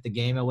left to put the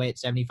game away at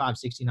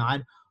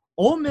 75-69.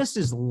 Ole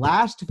Miss's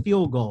last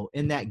field goal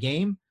in that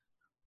game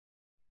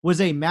was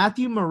a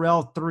Matthew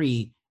Morrell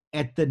 3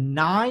 at the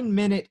 9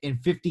 minute and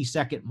 50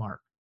 second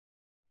mark.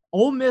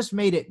 Ole Miss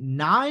made it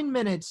 9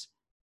 minutes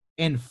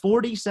and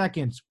 40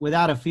 seconds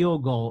without a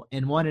field goal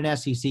and won an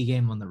SEC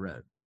game on the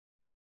road.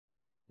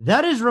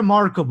 That is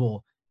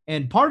remarkable,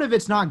 and part of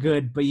it's not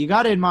good, but you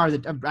got to admire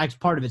that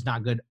part of it's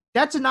not good.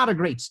 That's not a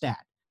great stat,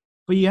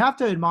 but you have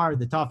to admire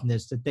the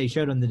toughness that they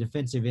showed on the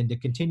defensive end to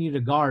continue to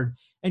guard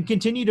and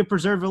continue to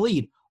preserve a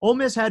lead. Ole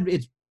Miss had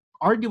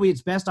arguably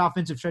its best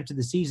offensive stretch of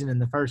the season in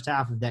the first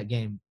half of that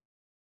game.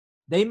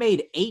 They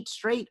made 8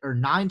 straight or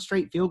 9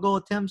 straight field goal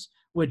attempts,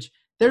 which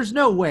there's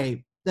no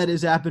way that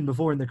has happened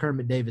before in the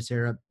Kermit Davis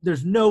era.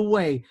 There's no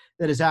way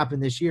that has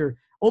happened this year.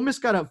 Ole Miss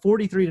got up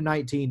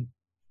 43-19.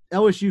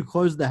 LSU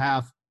closed the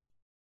half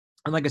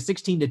on like a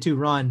 16-2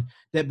 run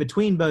that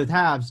between both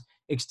halves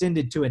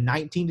extended to a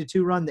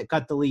 19-2 run that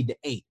cut the lead to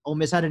 8. Ole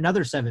Miss had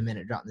another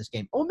 7-minute drought in this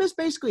game. Ole Miss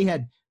basically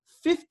had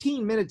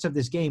 15 minutes of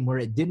this game where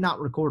it did not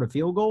record a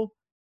field goal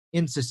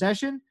in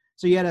succession.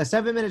 So you had a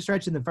 7-minute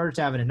stretch in the first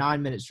half and a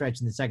 9-minute stretch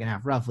in the second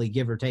half, roughly,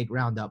 give or take,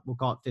 round up. We'll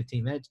call it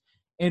 15 minutes,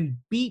 and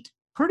beat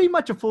pretty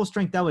much a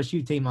full-strength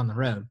LSU team on the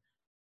road.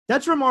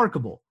 That's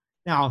remarkable.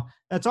 Now,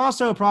 that's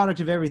also a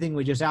product of everything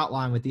we just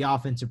outlined, with the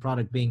offensive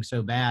product being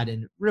so bad,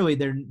 and really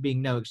there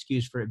being no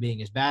excuse for it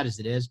being as bad as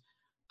it is.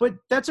 But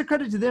that's a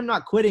credit to them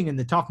not quitting and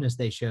the toughness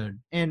they showed.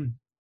 And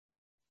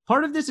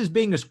part of this is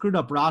being a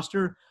screwed-up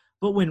roster,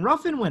 but when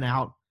Ruffin went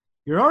out,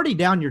 you're already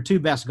down your 2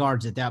 best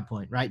guards at that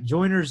point, right?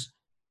 Joyner's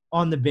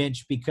on the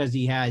bench because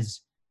he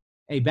has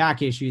a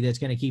back issue that's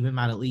going to keep him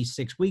out at least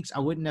 6 weeks. I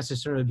wouldn't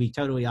necessarily be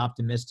totally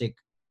optimistic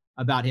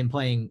about him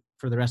playing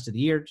for the rest of the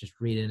year. Just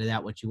read into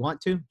that what you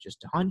want to,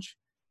 just a hunch.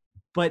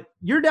 But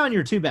you're down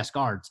your 2 best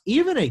guards.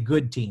 Even a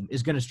good team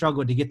is going to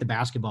struggle to get the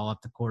basketball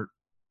up the court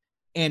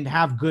and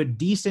have good,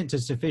 decent to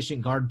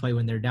sufficient guard play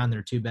when they're down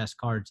their 2 best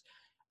guards.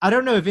 I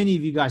don't know if any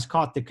of you guys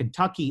caught the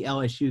Kentucky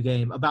LSU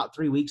game about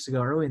 3 weeks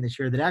ago, early in this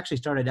year, that actually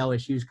started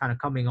LSU's kind of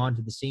coming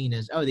onto the scene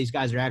as, oh, these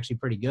guys are actually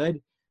pretty good.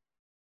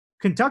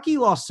 Kentucky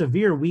lost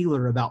Severe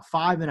Wheeler about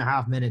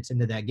 5.5 minutes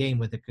into that game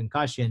with a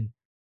concussion,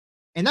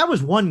 and that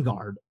was one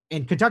guard.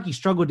 And Kentucky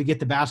struggled to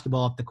get the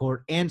basketball up the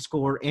court and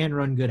score and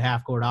run good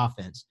half-court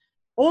offense.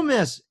 Ole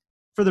Miss,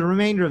 for the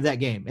remainder of that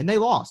game, and they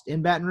lost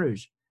in Baton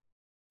Rouge.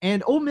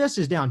 And Ole Miss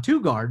is down 2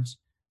 guards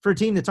for a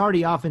team that's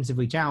already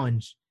offensively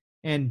challenged.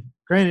 And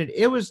granted,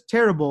 it was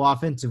terrible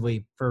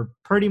offensively for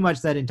pretty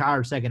much that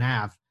entire second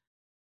half.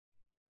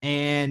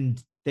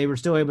 And they were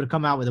still able to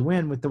come out with a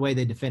win with the way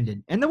they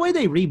defended and the way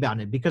they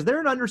rebounded, because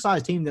they're an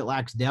undersized team that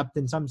lacks depth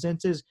in some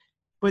senses.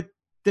 But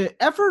the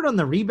effort on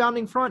the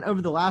rebounding front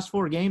over the last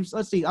 4 games,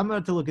 let's see, I'm going to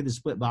have to look at the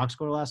split box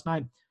score last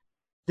night.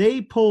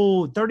 they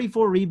pulled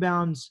 34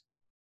 rebounds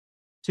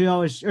to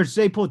LSU, or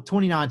they pulled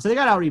 29. So they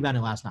got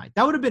out-rebounded last night.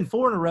 That would have been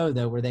 4 in a row,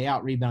 though, where they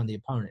out-rebounded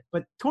the opponent.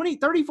 But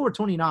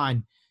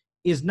 34-29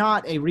 is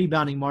not a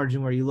rebounding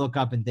margin where you look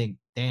up and think,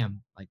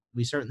 damn, like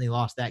we certainly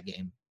lost that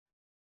game.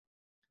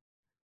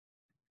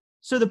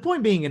 So the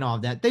point being in all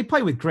of that, they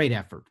play with great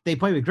effort. They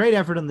play with great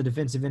effort on the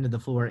defensive end of the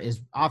floor,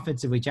 as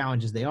offensively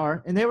challenged as they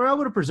are, and they were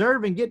able to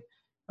preserve and get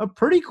a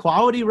pretty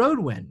quality road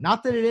win.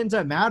 Not that it ends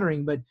up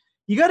mattering, but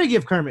you got to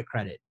give Kermit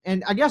credit.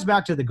 And I guess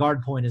back to the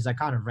guard point as I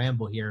kind of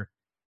ramble here,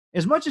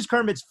 as much as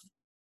Kermit's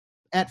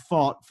at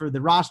fault for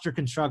the roster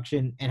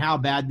construction and how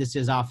bad this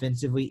is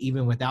offensively,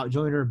 even without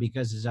Joyner,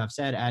 because as I've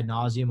said ad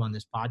nauseum on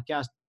this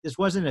podcast, this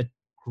wasn't a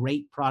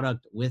great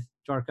product with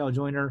Jarkel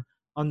Joyner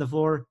on the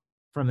floor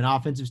from an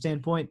offensive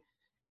standpoint.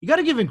 You got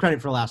to give him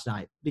credit for last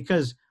night,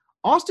 because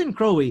Austin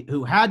Crowley,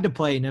 who had to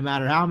play no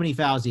matter how many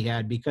fouls he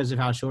had because of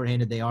how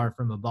shorthanded they are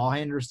from a ball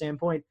handler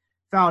standpoint,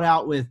 fouled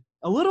out with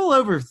a little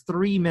over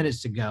 3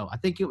 minutes to go. I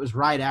think it was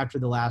right after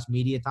the last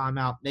media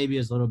timeout. Maybe it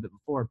was a little bit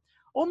before.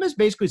 Ole Miss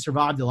basically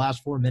survived the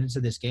last 4 minutes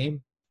of this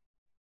game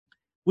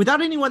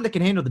without anyone that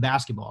can handle the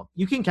basketball.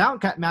 You can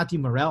count Matthew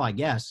Morrell, I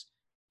guess,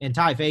 and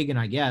Ty Fagan,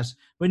 I guess,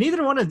 but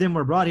neither one of them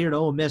were brought here to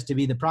Ole Miss to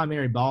be the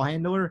primary ball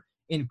handler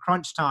in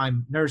crunch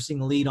time,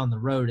 nursing a lead on the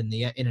road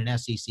in an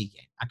SEC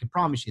game. I can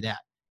promise you that.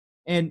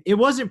 And it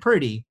wasn't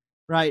pretty,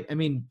 right? I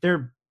mean,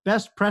 their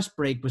best press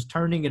break was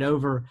turning it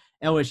over,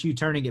 LSU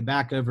turning it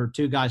back over,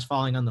 2 guys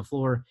falling on the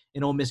floor,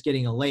 and Ole Miss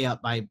getting a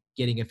layup by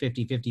getting a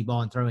 50-50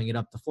 ball and throwing it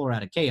up the floor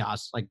out of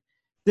chaos. Like,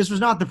 this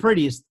was not the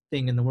prettiest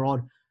thing in the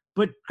world.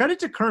 But credit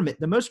to Kermit,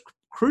 the most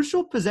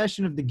crucial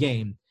possession of the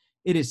game,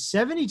 it is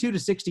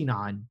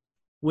 72-69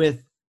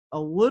 with a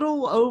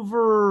little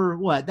over,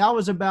 that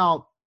was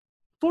about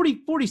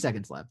 40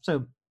 seconds left.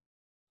 So,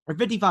 or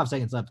 55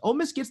 seconds left. Ole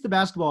Miss gets the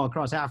basketball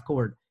across half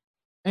court,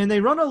 and they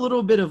run a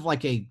little bit of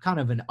like a kind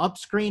of an up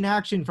screen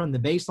action from the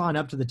baseline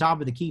up to the top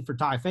of the key for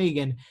Ty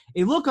Fagan.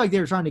 It looked like they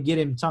were trying to get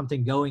him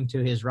something going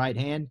to his right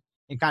hand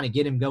and kind of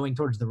get him going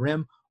towards the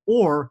rim,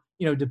 or,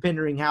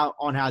 depending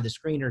on how the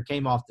screener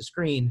came off the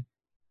screen,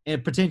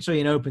 and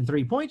potentially an open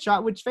 3-point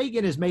shot, which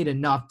Fagan has made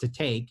enough to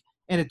take.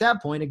 And at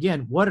that point,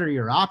 again, what are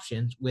your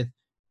options with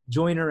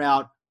Joyner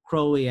out,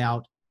 Crowley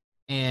out,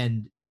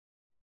 and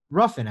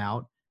Ruffin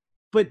out?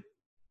 But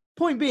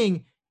point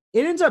being,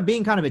 it ends up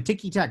being kind of a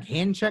ticky-tack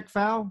hand check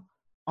foul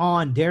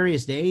on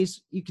Darius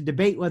Days. You could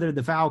debate whether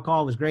the foul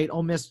call was great.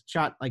 Ole Miss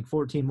shot like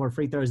 14 more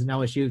free throws than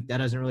LSU. That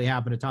doesn't really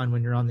happen a ton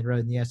when you're on the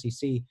road in the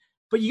SEC.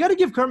 But you got to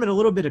give Kermit a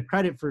little bit of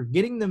credit for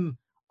getting them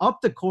up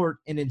the court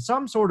and in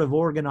some sort of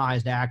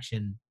organized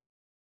action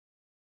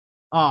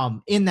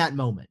in that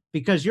moment,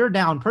 because you're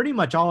down pretty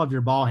much all of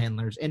your ball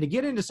handlers. And to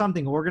get into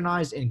something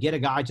organized and get a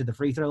guy to the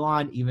free throw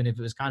line, even if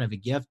it was kind of a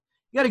gift,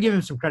 you got to give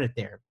him some credit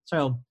there.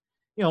 So,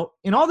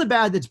 in all the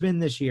bad that's been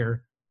this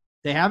year,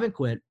 they haven't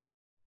quit.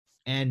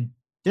 And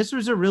this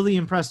was a really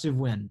impressive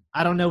win.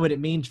 I don't know what it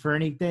means for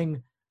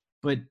anything,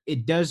 but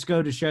it does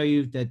go to show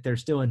you that they're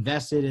still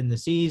invested in the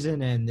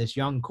season, and this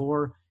young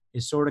core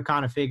is sort of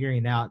kind of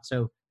figuring it out.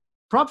 So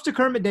props to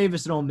Kermit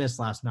Davis and Ole Miss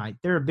last night.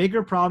 There are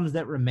bigger problems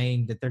that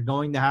remain that they're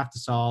going to have to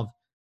solve.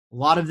 A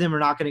lot of them are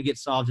not going to get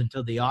solved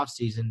until the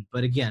offseason.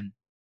 But again,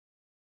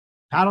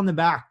 pat on the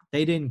back.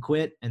 They didn't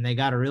quit, and they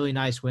got a really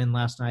nice win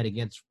last night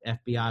against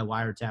FBI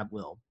Wiretap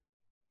Will.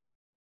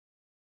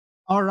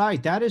 All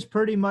right, that is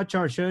pretty much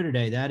our show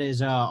today. That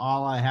is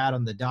all I had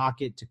on the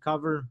docket to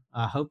cover.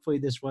 Hopefully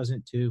this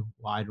wasn't too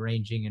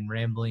wide-ranging and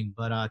rambling,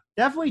 but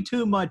definitely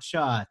too much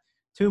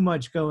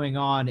going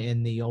on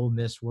in the Ole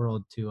Miss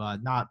world to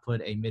not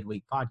put a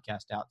midweek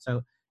podcast out.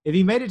 So if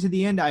you made it to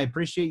the end, I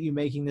appreciate you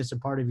making this a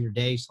part of your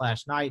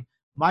day/night.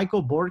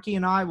 Michael Borky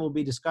and I will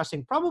be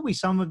discussing probably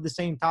some of the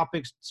same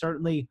topics,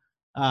 certainly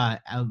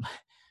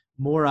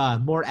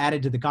more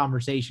added to the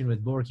conversation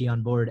with Borky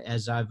on board.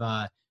 As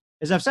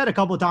I've said a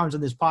couple of times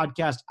on this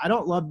podcast, I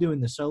don't love doing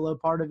the solo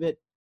part of it,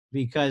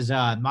 because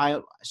my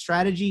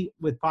strategy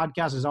with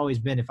podcasts has always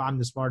been, if I'm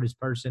the smartest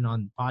person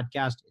on the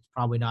podcast, it's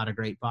probably not a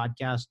great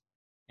podcast.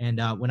 And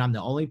when I'm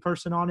the only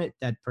person on it,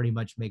 that pretty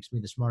much makes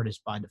me the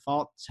smartest by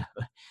default. So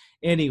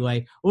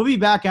anyway, we'll be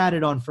back at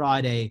it on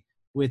Friday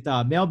with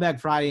Mailbag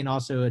Friday, and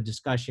also a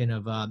discussion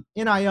of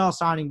NIL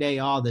signing day,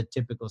 all the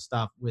typical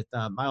stuff with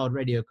my old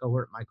radio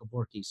cohort, Michael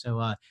Borky.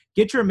 So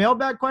get your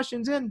mailbag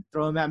questions in,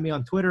 throw them at me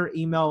on Twitter,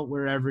 email,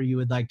 wherever you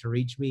would like to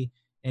reach me,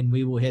 and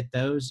we will hit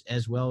those,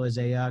 as well as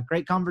a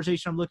great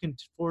conversation I'm looking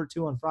forward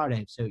to on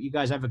Friday. So you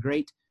guys have a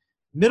great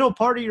middle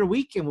part of your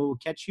week, and we'll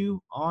catch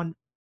you on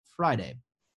Friday.